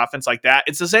stagnant offense like that.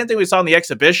 It's the same thing we saw in the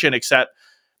exhibition, except,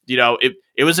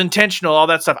 it was intentional, all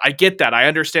that stuff. I get that. I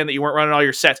understand that you weren't running all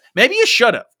your sets. Maybe you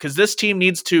should have, because this team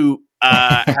needs to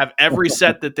have every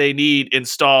set that they need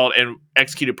installed and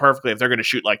executed perfectly if they're going to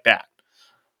shoot like that.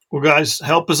 Well, guys,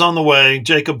 help is on the way.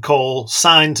 Jacob Cole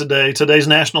signed today. Today's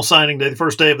National Signing Day, the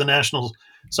first day of the National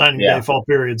Signing Day fall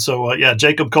period. So,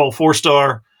 Jacob Cole,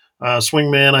 4-star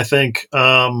swingman, I think.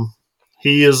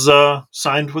 He is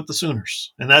signed with the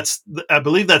Sooners. And I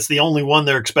believe that's the only one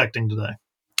they're expecting today.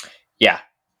 Yeah,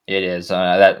 it is.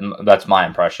 That's my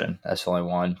impression. That's the only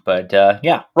one. But,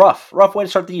 rough way to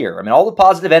start the year. I mean, all the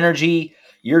positive energy,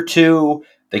 year 2.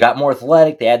 They got more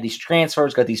athletic. They had these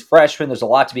transfers, got these freshmen. There's a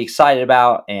lot to be excited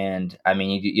about. And, I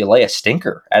mean, you lay a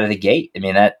stinker out of the gate. I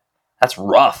mean, that's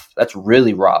rough. That's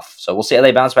really rough. So we'll see how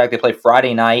they bounce back. They play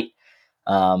Friday night.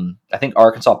 I think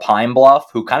Arkansas Pine Bluff,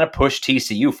 who kind of pushed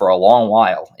TCU for a long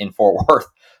while in Fort Worth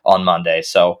on Monday.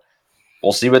 So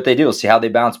we'll see what they do. We'll see how they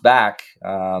bounce back.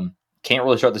 Can't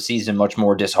really start the season much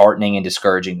more disheartening and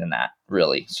discouraging than that,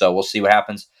 really. So we'll see what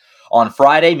happens on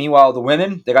Friday. Meanwhile, the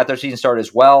women, they got their season started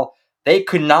as well. They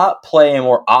could not play a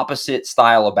more opposite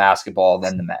style of basketball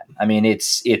than the men. I mean,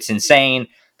 it's insane.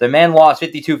 The men lost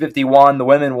 52-51. The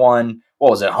women won,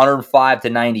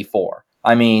 105-94.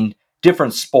 I mean,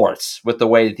 different sports with the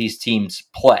way that these teams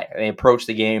play. They approach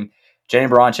the game.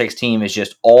 Jenny Baranchek's team is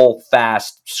just all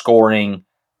fast scoring.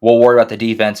 We'll worry about the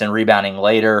defense and rebounding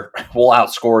later. We'll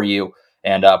outscore you.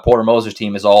 And Porter Moser's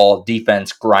team is all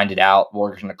defense grinded out.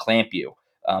 We're going to clamp you.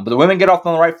 But the women get off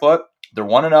on the right foot. They're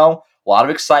 1-0. A lot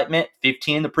of excitement,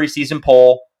 15 in the preseason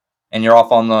poll, and you're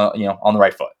off on the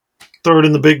right foot. Third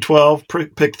in the Big 12,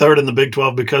 picked third in the Big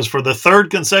 12 because for the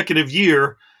third consecutive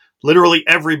year, literally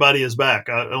everybody is back.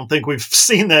 I don't think we've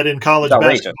seen that in college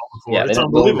basketball before. Yeah, it's they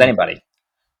don't lose anybody.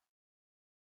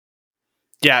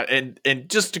 Yeah, and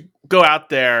just to go out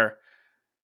there,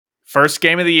 first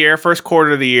game of the year, first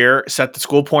quarter of the year, set the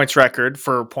school points record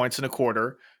for points in a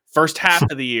quarter. First half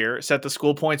of the year, set the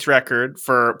school points record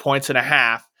for points and a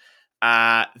half.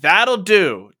 That'll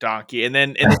do, Donkey. And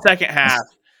then in the second half,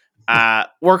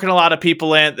 working a lot of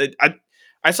people in.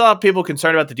 I saw people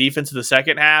concerned about the defense in the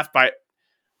second half, but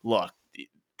look,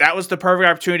 that was the perfect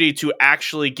opportunity to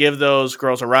actually give those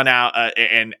girls a run out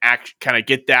and kind of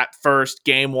get that first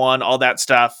game one, all that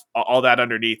stuff, all that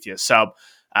underneath you. So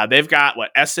they've got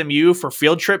SMU for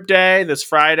field trip day this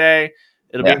Friday.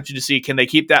 It'll be interesting to see, can they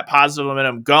keep that positive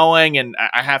momentum going? And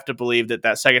I have to believe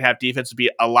that second half defense would be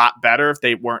a lot better if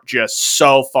they weren't just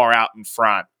so far out in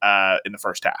front in the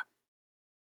first half.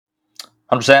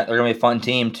 100%. They're going to be a fun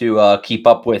team to keep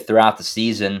up with throughout the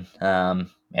season. And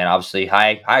obviously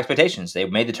high expectations. They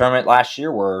made the tournament last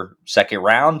year. We're second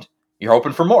round. You're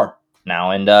hoping for more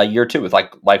now in year 2 with,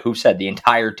 like Hoop said, the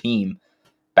entire team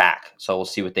back. So we'll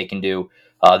see what they can do.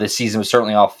 This season was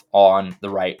certainly off on the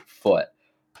right foot.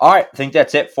 All right, I think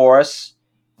that's it for us.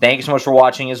 Thank you so much for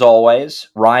watching, as always.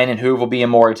 Ryan and Hoover will be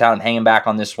in Morgantown and hanging back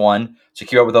on this one. So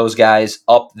keep up with those guys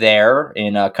up there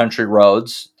in Country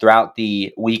Roads throughout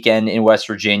the weekend in West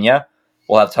Virginia.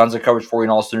 We'll have tons of coverage for you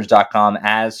on AllSooners.com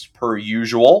as per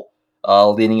usual,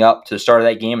 leading up to the start of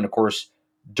that game. And, of course,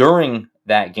 during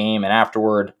that game and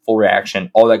afterward, full reaction,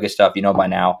 all that good stuff you know by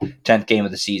now. 10th game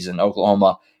of the season,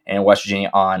 Oklahoma and West Virginia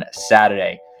on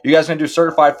Saturday. You guys going to do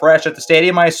Certified Fresh at the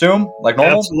stadium, I assume, like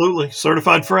normal? Absolutely.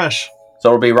 Certified Fresh. So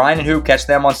it'll be Ryan and Hoop. Catch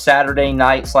them on Saturday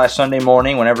night / Sunday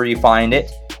morning, whenever you find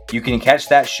it. You can catch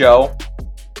that show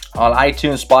on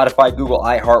iTunes, Spotify, Google,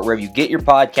 iHeart, wherever you get your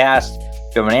podcast.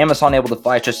 If you have an Amazon able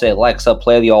device, just say, Alexa,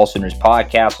 play the AllSooners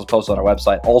podcast. It's posted on our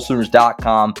website,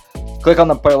 allsooners.com. Click on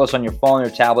the playlist on your phone, your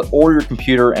tablet, or your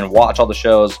computer, and watch all the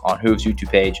shows on Hoover's YouTube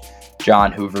page,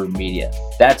 John Hoover Media.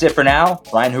 That's it for now.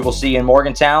 Ryan Hoover will see you in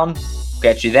Morgantown.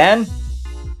 Catch you then.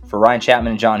 For Ryan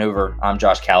Chapman and John Hoover, I'm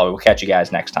Josh Callaway. We'll catch you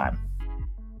guys next time.